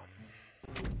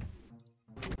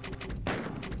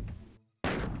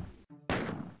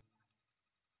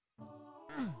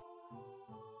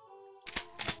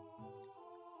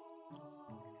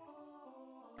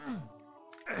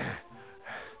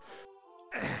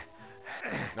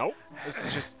 Nope. This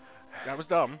is just... That was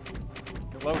dumb.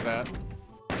 Load that.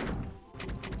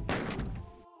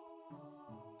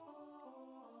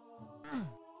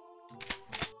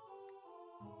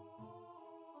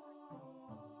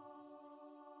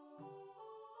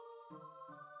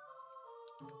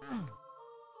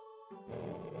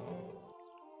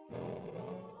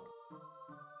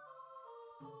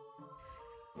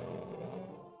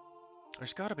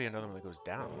 There's gotta be another one that goes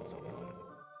down somewhere.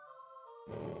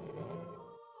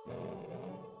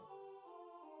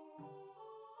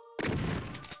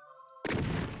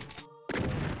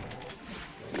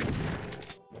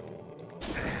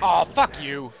 Oh, fuck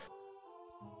you!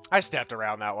 I stepped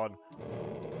around that one.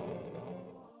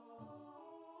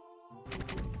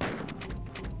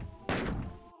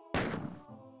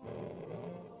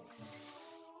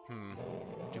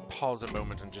 Do pause a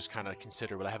moment and just kind of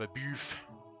consider, will I have a beef?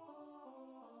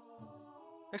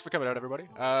 Thanks for coming out, everybody.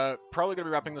 Probably going to be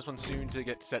wrapping this one soon to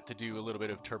get set to do a little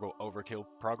bit of Turbo Overkill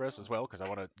progress as well, because I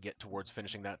want to get towards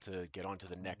finishing that to get on to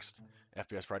the next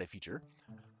FPS Friday feature.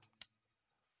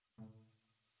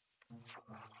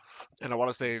 And I want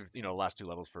to save, you know, last 2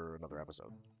 levels for another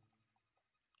episode.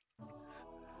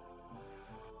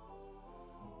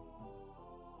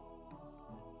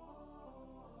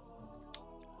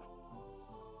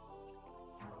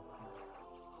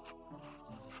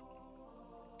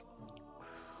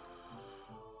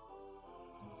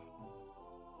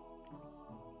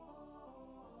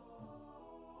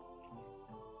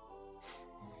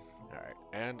 Alright,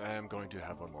 and I am going to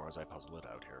have one more as I puzzle it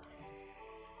out here.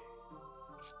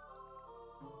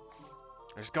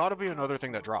 There's gotta be another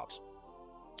thing that drops.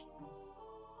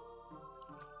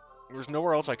 There's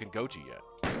nowhere else I can go to yet.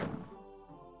 So.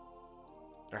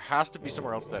 There has to be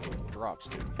somewhere else that drops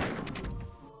to.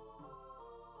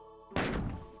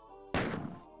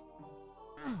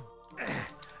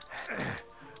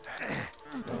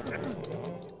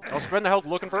 I'll spend the health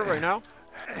looking for it right now,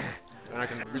 and I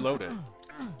can reload it.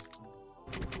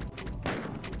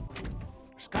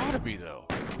 There's gotta be, though.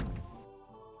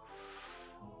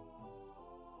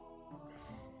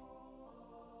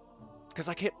 Because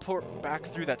I can't port back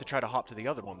through that to try to hop to the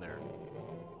other one there.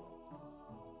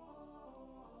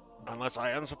 Unless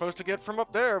I am supposed to get from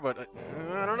up there, but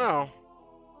I don't know.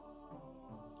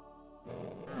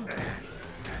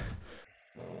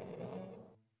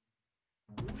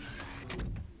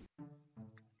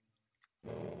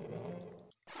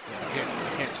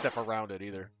 I can't step around it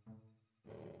either.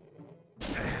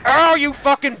 Oh, you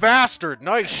fucking bastard!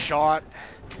 Nice shot!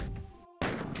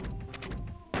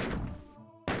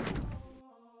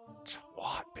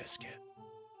 Twat biscuit.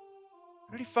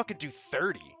 How did he fucking do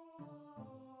 30?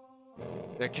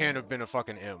 That can't have been a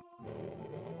fucking imp.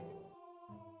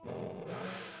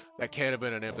 That can't have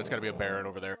been an imp. That's gotta be a Baron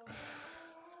over there.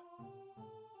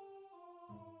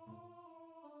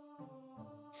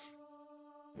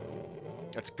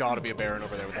 That's gotta be a Baron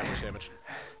over there with that much damage.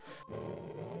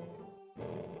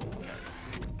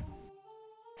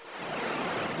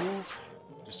 Move,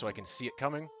 just so I can see it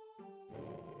coming.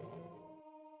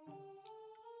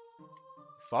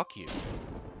 Fuck you.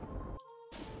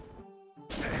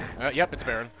 Yep, it's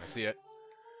Baron. I see it.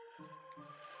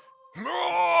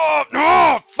 No!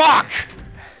 No! Fuck!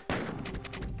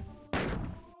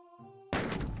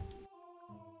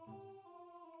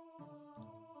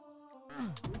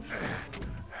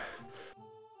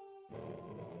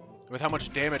 With how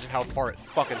much damage and how far it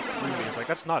fucking threw me, it's like,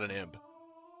 that's not an imp.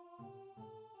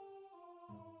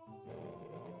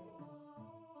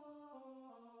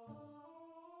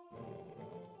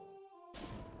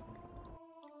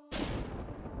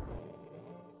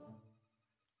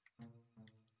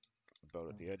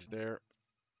 Boat at the edge there.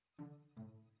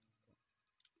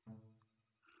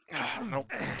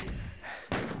 Nope.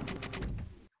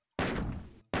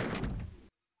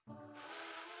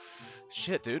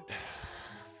 Shit, dude.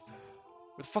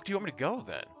 Where the fuck do you want me to go,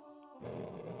 then?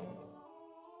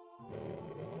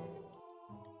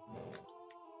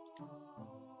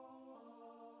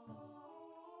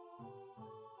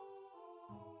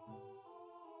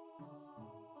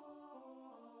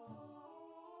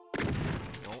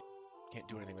 Nope. Can't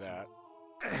do anything with that.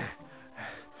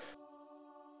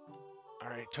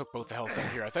 Alright, took both the healths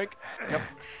out here, I think. Yep.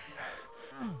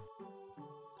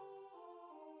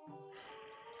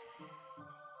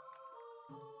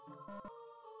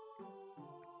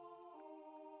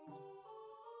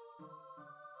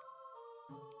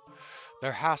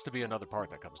 There has to be another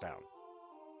part that comes down.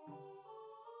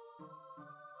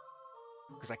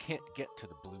 Because I can't get to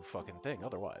the blue fucking thing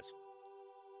otherwise.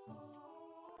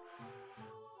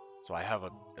 So I have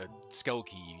a skull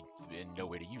key and no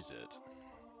way to use it.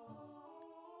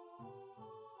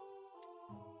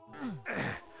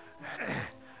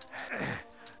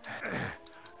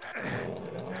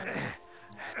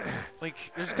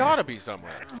 Like, there's gotta be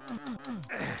somewhere.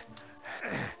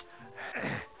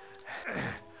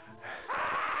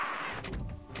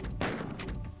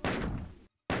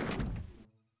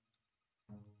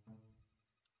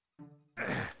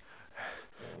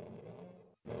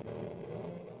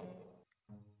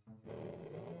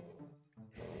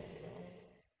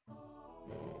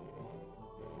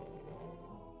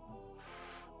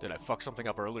 Did I fuck something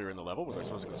up earlier in the level? Was I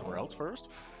supposed to go somewhere else first?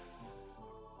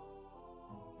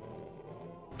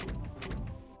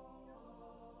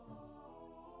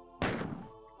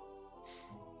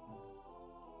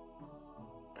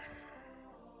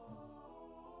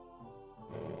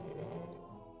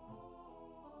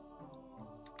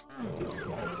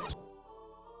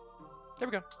 There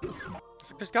we go.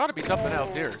 There's gotta be something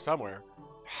else here, somewhere.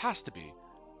 Has to be.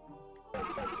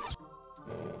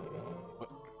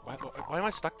 Why am I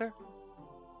stuck there?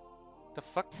 The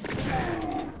fuck?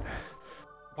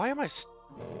 Why am I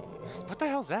what the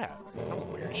hell's that? That was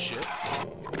weird as shit.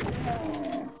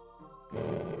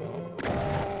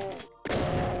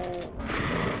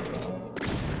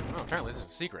 Oh, apparently this is a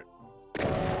secret.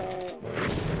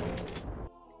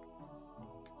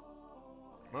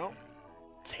 Well,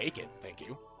 take it, thank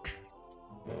you.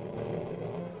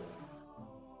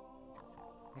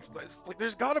 It's like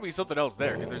there's gotta be something else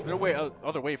there, because there's no way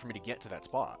other way for me to get to that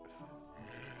spot.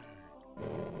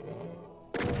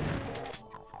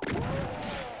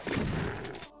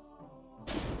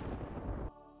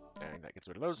 And that gets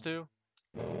rid of those two.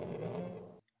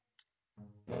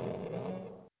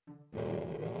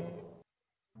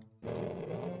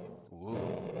 Ooh.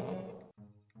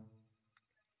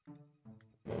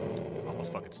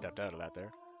 Almost fucking stepped out of that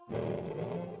there.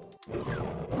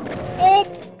 Oh!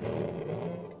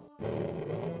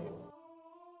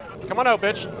 Come on out,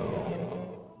 bitch.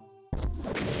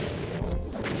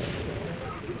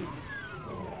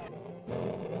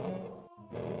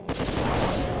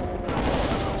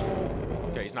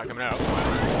 Okay, he's not coming out.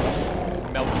 He's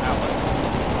melting that one.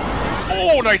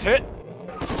 Oh, nice hit!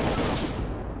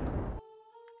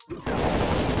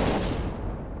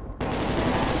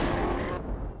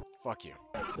 Fuck you.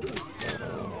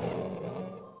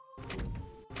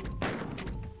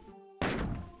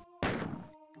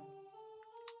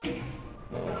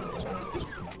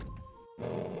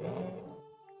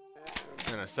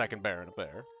 And a second Baron up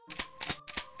there.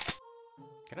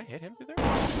 Can I hit him through there?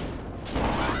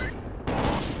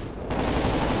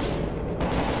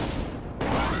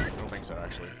 I don't think so,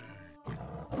 actually.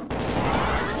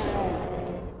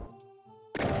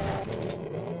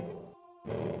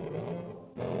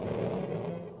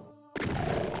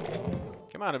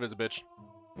 Come on, Invisibitch.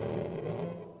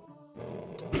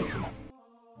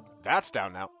 That's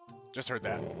down now. Just heard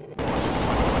that.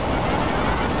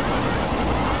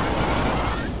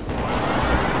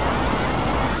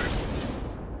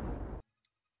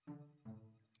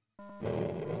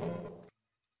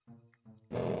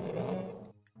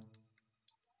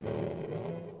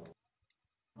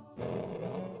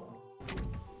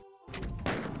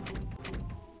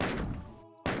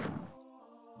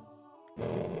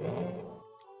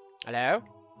 Hello?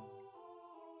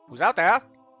 Who's out there?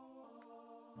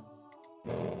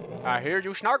 I hear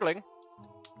you snargling.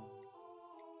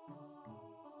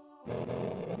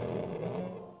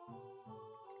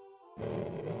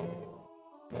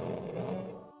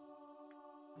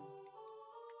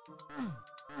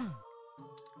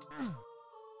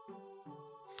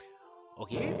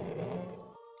 Okay.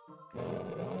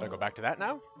 So I go back to that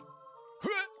now?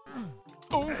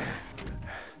 Oh.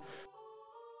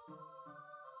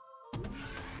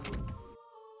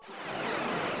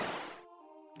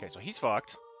 Okay, so he's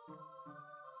fucked.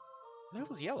 The hell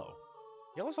is yellow?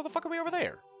 Yellow's all the fuck away over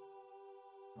there.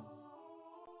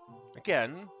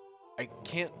 Again, I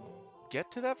can't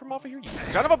get to that from off of here, you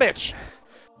son of a bitch!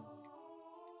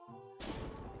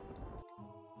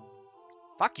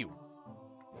 Fuck you.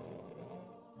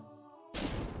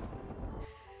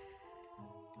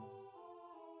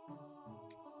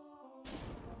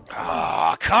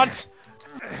 Ah, cunt!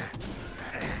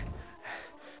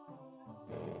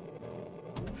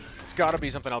 There's gotta be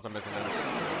something else I'm missing then.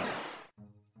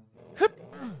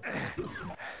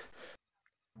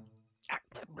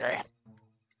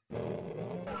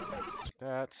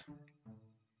 That.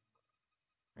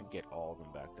 And get all of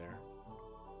them back there.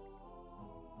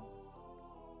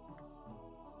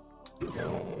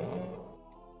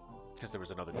 Because there was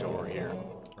another door here,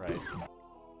 right?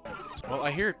 Well,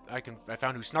 I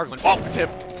found who's snargling. Oh, it's him!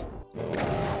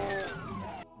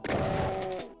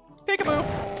 Peekaboo!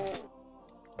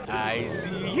 I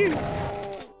see you!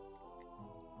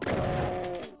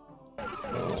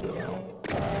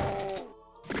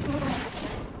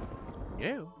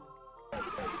 No.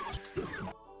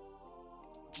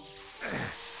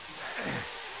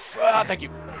 Ah, thank you.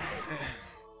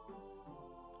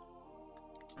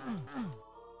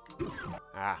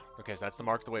 Ah, okay, so that's the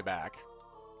mark the way back.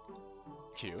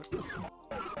 Cute.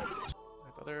 I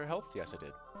have other health? Yes, I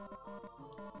did.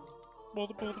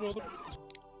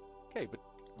 Okay, but...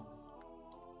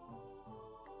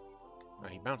 No,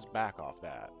 he bounced back off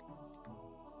that.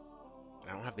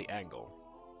 I don't have the angle.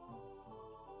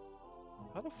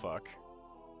 How the fuck?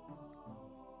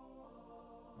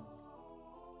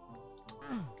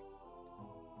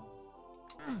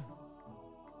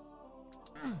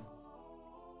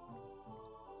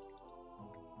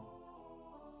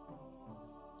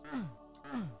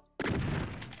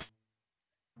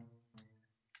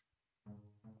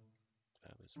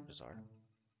 That was bizarre.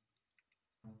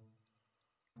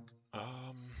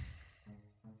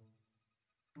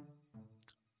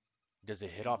 Does it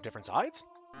hit off different sides?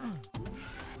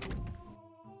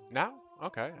 Now?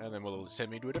 Okay, and then will it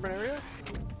send me to a different area?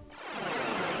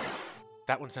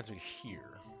 That one sends me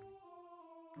here.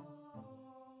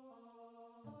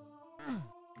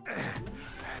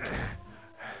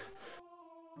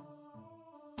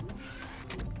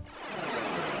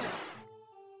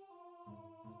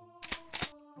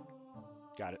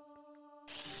 Got it.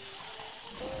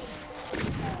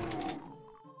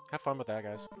 Have fun with that,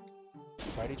 guys.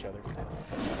 Fight each other.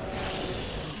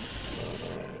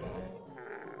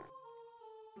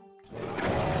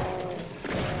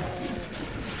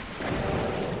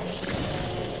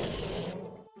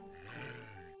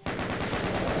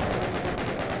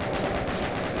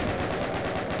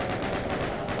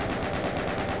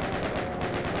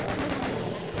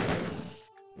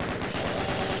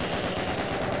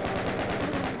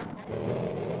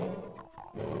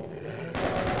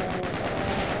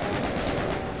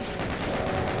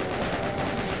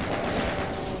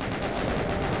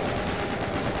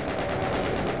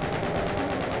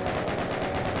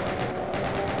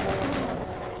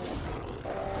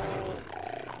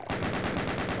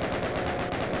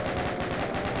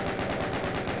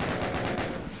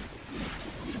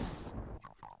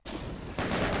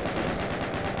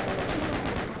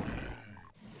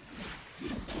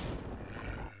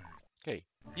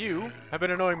 You have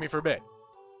been annoying me for a bit.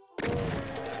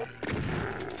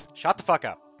 Shut the fuck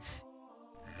up.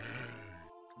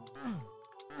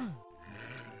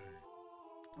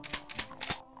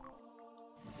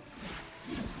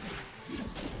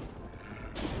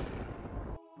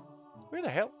 Where the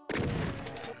hell?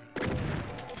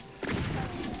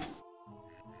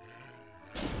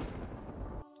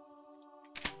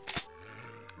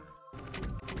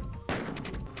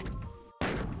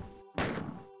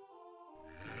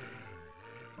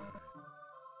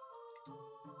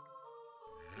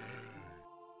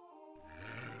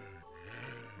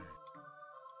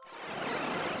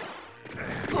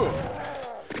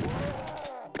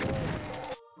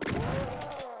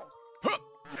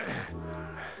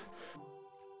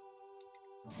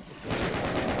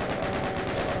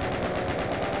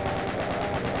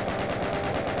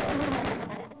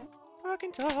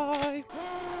 Fucking tie.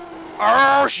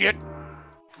 Oh shit!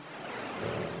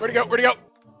 Where'd he go? Where'd he go?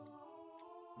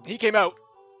 He came out,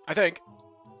 I think.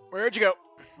 Where'd you go?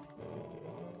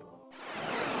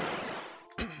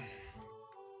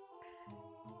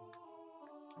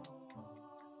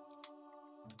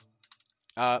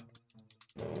 I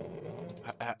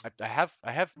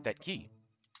have that key.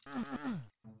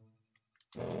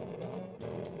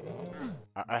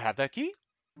 I have that key?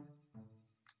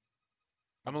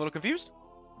 I'm a little confused.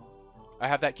 I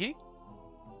have that key?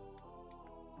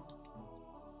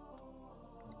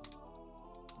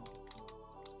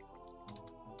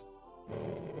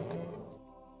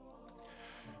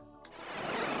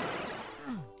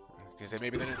 I was gonna say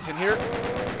maybe then it's in here.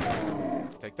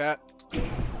 Take that.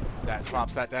 That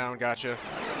drops that down, gotcha.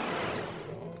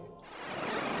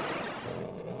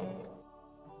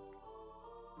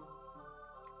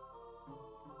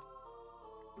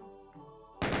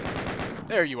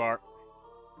 There you are.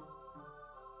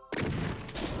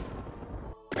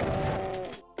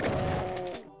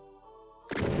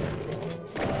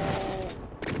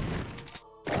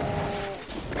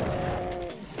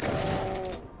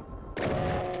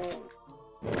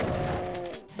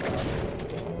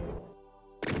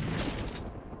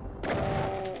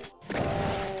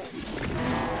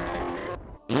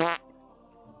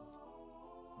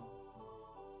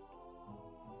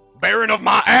 Baron of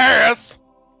my ass!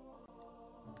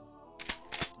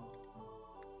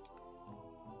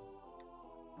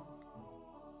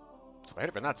 So if I hit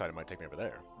it from that side, it might take me over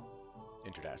there.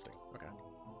 Interesting. Okay.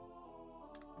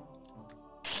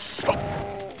 Oh.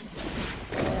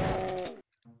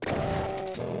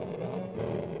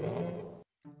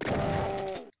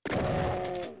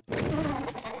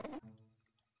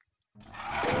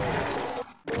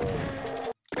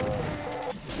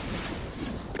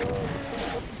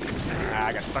 Ah,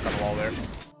 I got stuck on the wall there.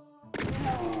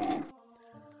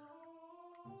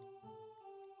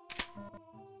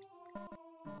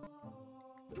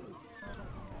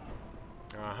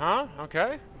 Uh-huh,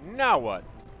 okay. Now what?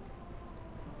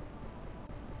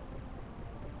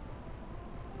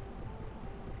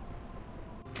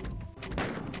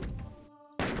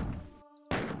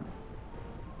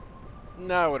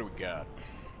 Now what do we got?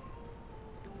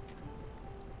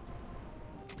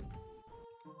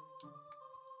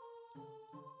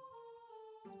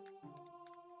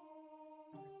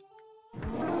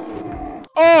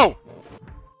 Oh!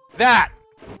 That!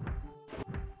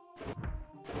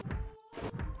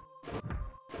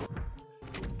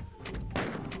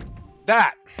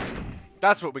 That!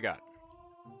 That's what we got.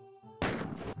 We're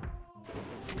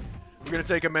gonna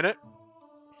take a minute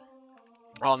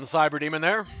on the Cyber Demon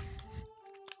there.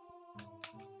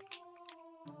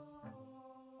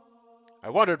 I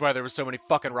wondered why there were so many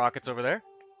fucking rockets over there.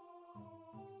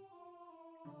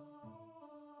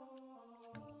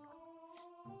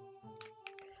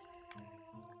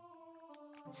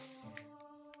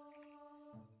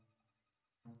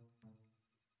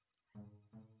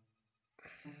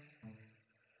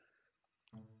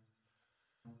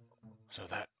 So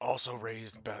that also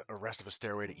raised a rest of a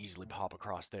stairway to easily pop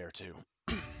across there, too.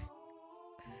 Which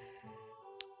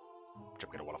I'm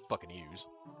gonna want to fucking use.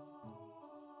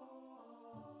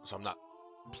 So I'm not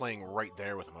playing right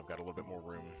there with him. I've got a little bit more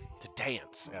room to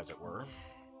dance, as it were.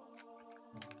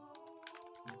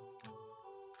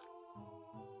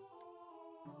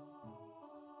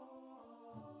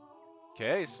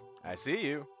 Case, I see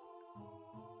you.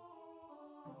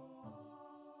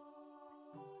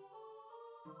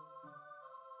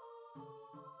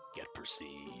 Get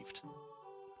perceived.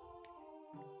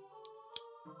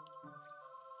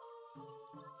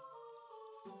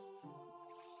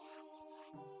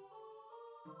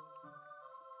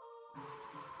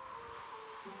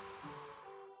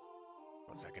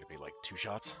 What's that gonna be, like 2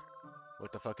 shots?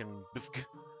 What the fucking bifk?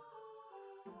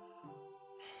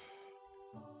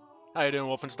 How you doing,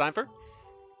 Wolfensteinfer?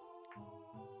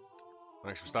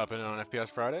 Thanks for stopping in on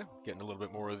FPS Friday. Getting a little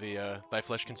bit more of the Thy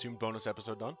Flesh Consumed bonus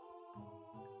episode done.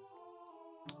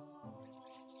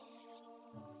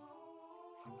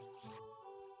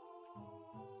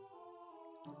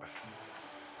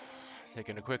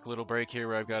 Taking a quick little break here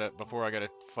where I've got before I gotta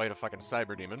fight a fucking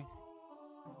cyber demon.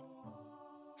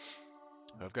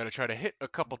 I've got to try to hit a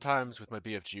couple times with my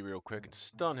BFG real quick and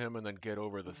stun him and then get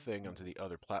over the thing onto the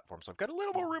other platform. So I've got a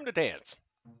little more room to dance.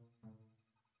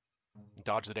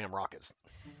 Dodge the damn rockets.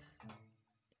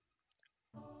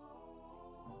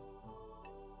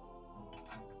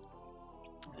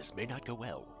 This may not go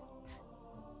well.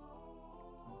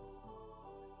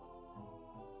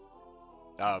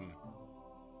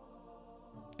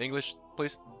 English,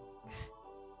 please.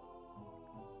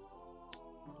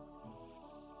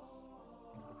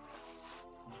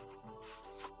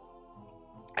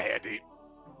 Andy.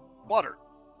 Water.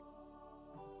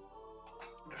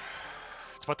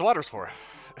 It's what the water's for.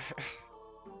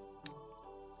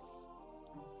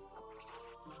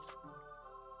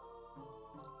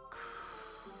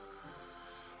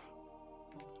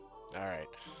 Alright.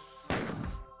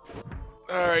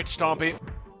 Alright, Stompy.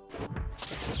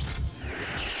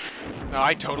 Oh,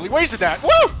 I totally wasted that. Woo!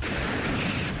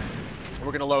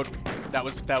 We're gonna load. That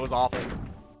was awful.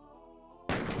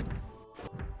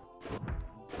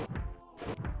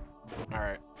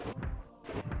 Alright.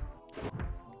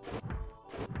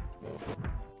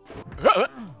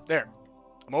 There.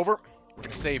 I'm over. We're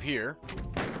gonna save here.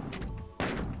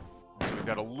 So we've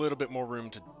got a little bit more room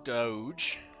to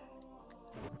dodge.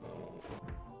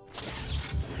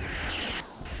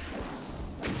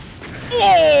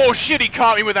 Oh, shit, he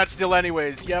caught me with that still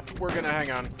anyways. Yep, we're gonna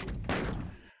hang on.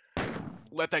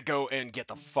 Let that go and get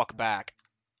the fuck back.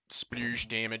 Sploosh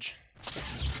damage.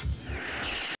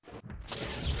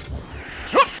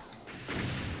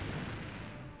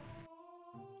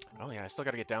 Oh yeah, I still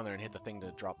gotta get down there and hit the thing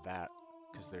to drop that.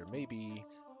 Because there may be...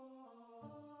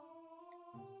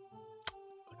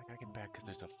 I gotta get back because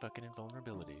there's a fucking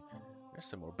invulnerability. There's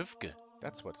some more bifka.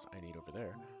 That's what I need over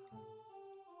there.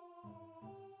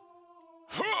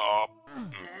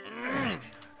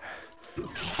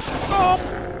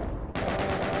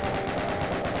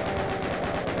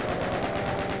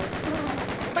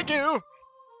 Thank you!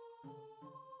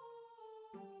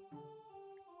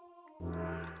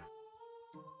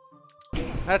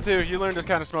 That too, you learn to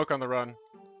kind of smoke on the run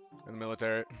in the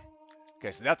military.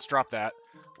 Okay, so let's drop that.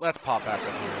 Let's pop back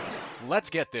up here. Let's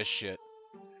get this shit.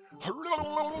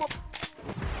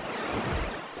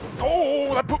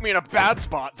 Oh, that put me in a bad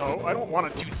spot, though. I don't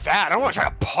want to do that. I don't want to try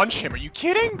to punch him. Are you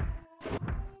kidding?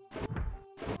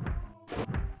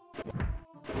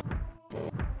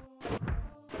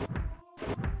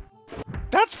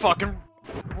 That's fucking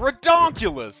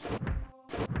redonkulous.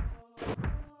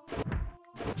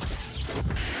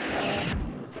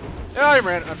 Yeah, I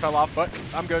ran and fell off, but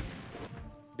I'm good.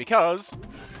 Because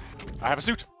I have a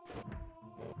suit.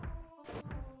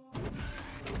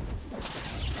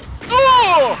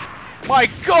 Oh! My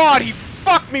god, he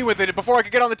fucked me with it before I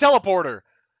could get on the teleporter.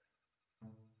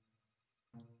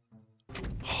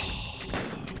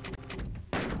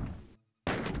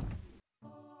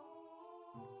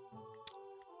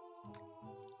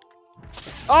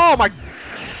 Oh my...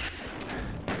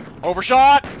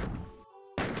 Overshot!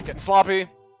 Getting sloppy.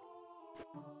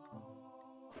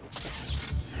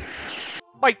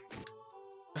 My...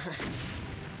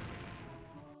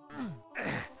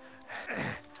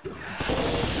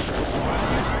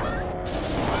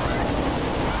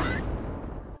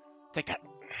 Take that.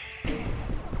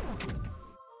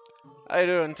 How you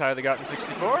doing, Ty the Gotten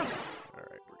 64? Alright,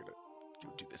 we're gonna go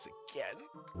do this again.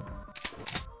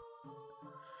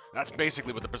 That's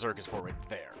basically what the Berserk is for right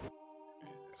there.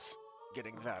 Is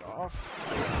getting that off.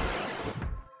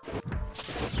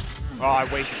 Oh, I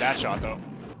wasted that shot, though.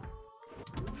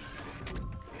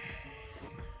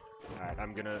 Alright,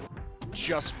 I'm gonna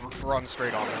just run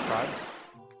straight on this time.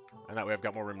 And that way I've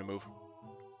got more room to move.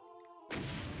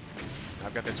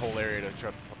 I've got this whole area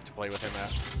to play with him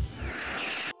at.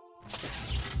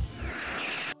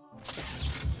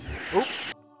 Oof.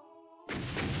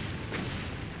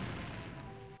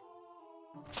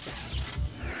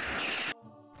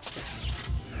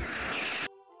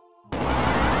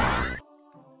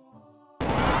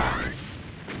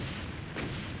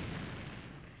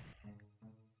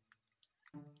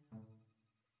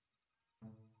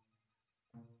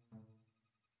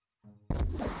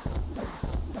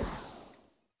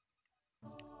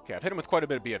 Okay, I've hit him with quite a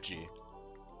bit of BFG.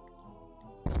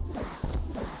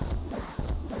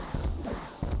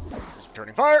 He's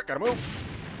returning fire, gotta move.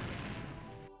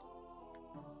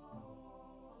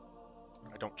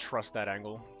 don't trust that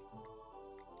angle.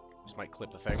 Just might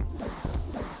clip the thing.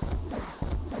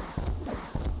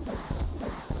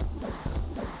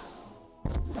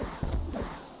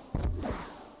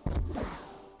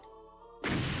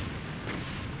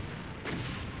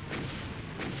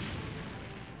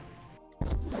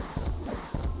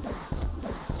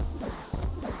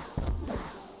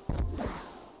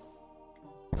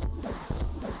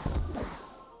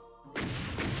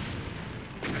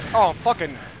 Oh,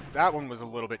 fucking... That one was a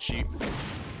little bit cheap.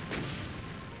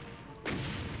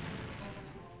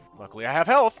 Luckily I have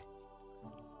health.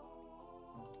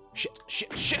 Shit,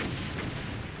 shit, shit!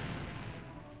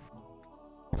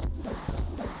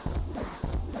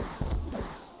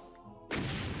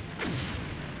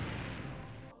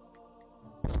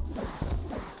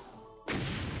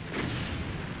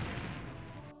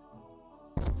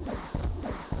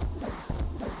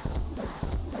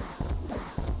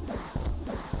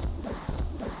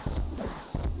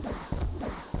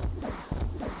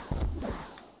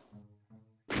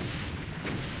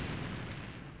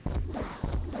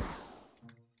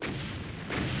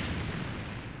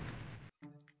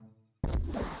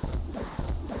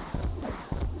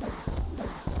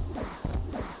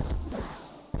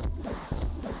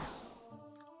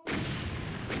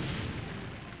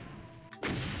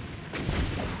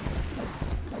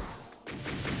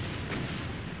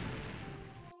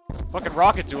 Fucking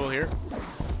rocket duel here.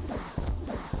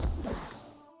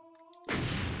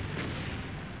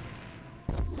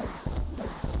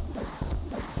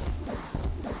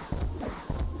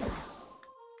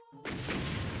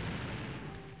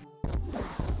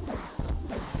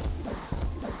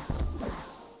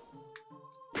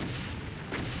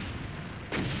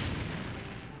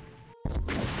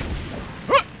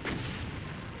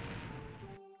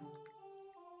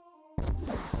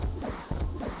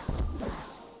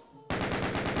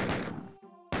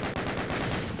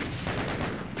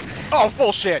 Oh,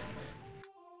 bullshit!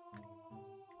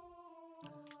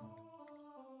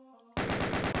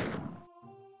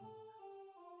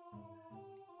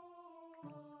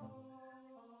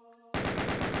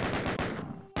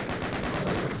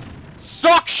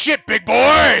 Suck shit, big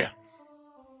boy!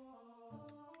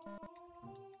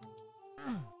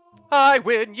 I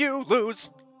win, you lose.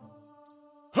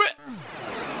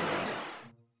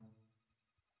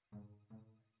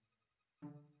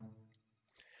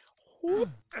 Whoop.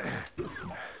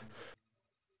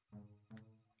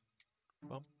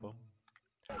 Bum, bum.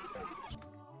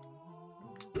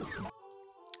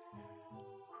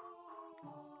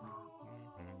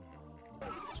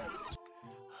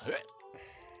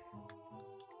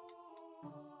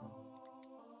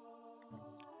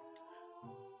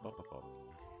 Bum, bum, bum.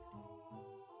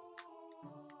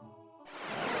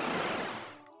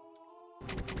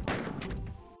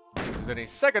 This is any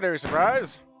secondary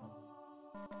surprise.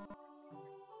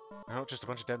 Oh, just a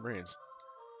bunch of dead Marines.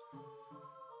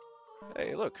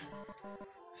 Hey, look.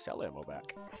 Cell ammo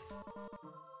back.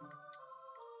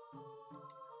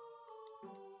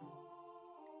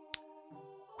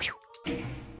 Whew.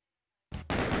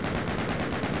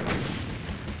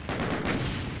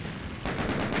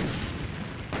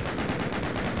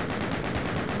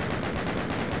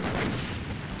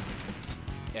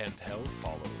 And hell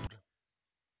followed.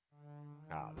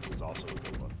 Ah, this is also a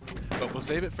good one. But we'll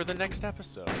save it for the next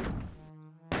episode.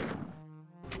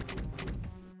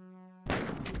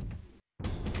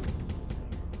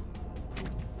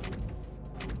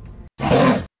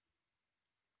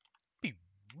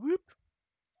 Whoop.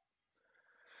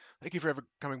 Thank you for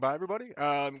coming by, everybody.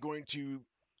 I'm going to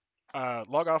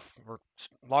log off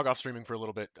streaming for a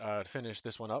little bit to finish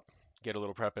this one up, get a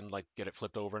little prep and like get it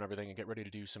flipped over and everything, and get ready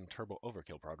to do some turbo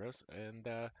overkill progress. And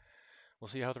we'll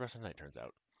see how the rest of the night turns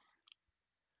out.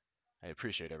 I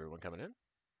appreciate everyone coming in.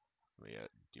 Let me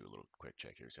do a little quick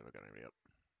check here, see if I've got anybody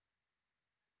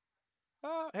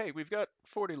up. Hey, we've got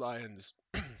 40 Lions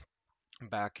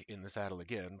back in the saddle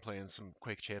again, playing some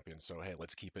Quake Champions. So hey,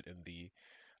 let's keep it in the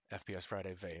FPS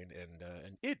Friday vein and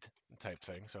an id type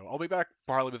thing. So I'll be back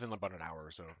probably within about an hour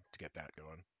or so to get that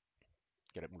going,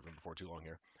 get it moving before too long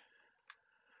here.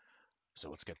 So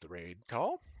let's get the raid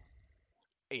call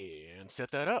and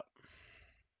set that up.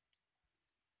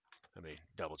 Let me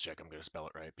double check I'm going to spell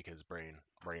it right because braining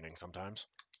sometimes.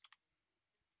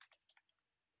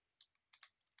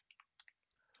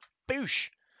 Boosh!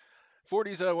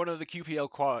 40's one of the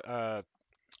QPL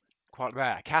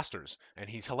casters, and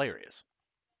he's hilarious.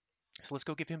 So let's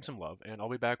go give him some love, and I'll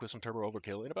be back with some Turbo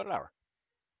Overkill in about an hour.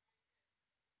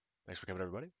 Thanks for coming,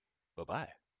 everybody. Bye-bye.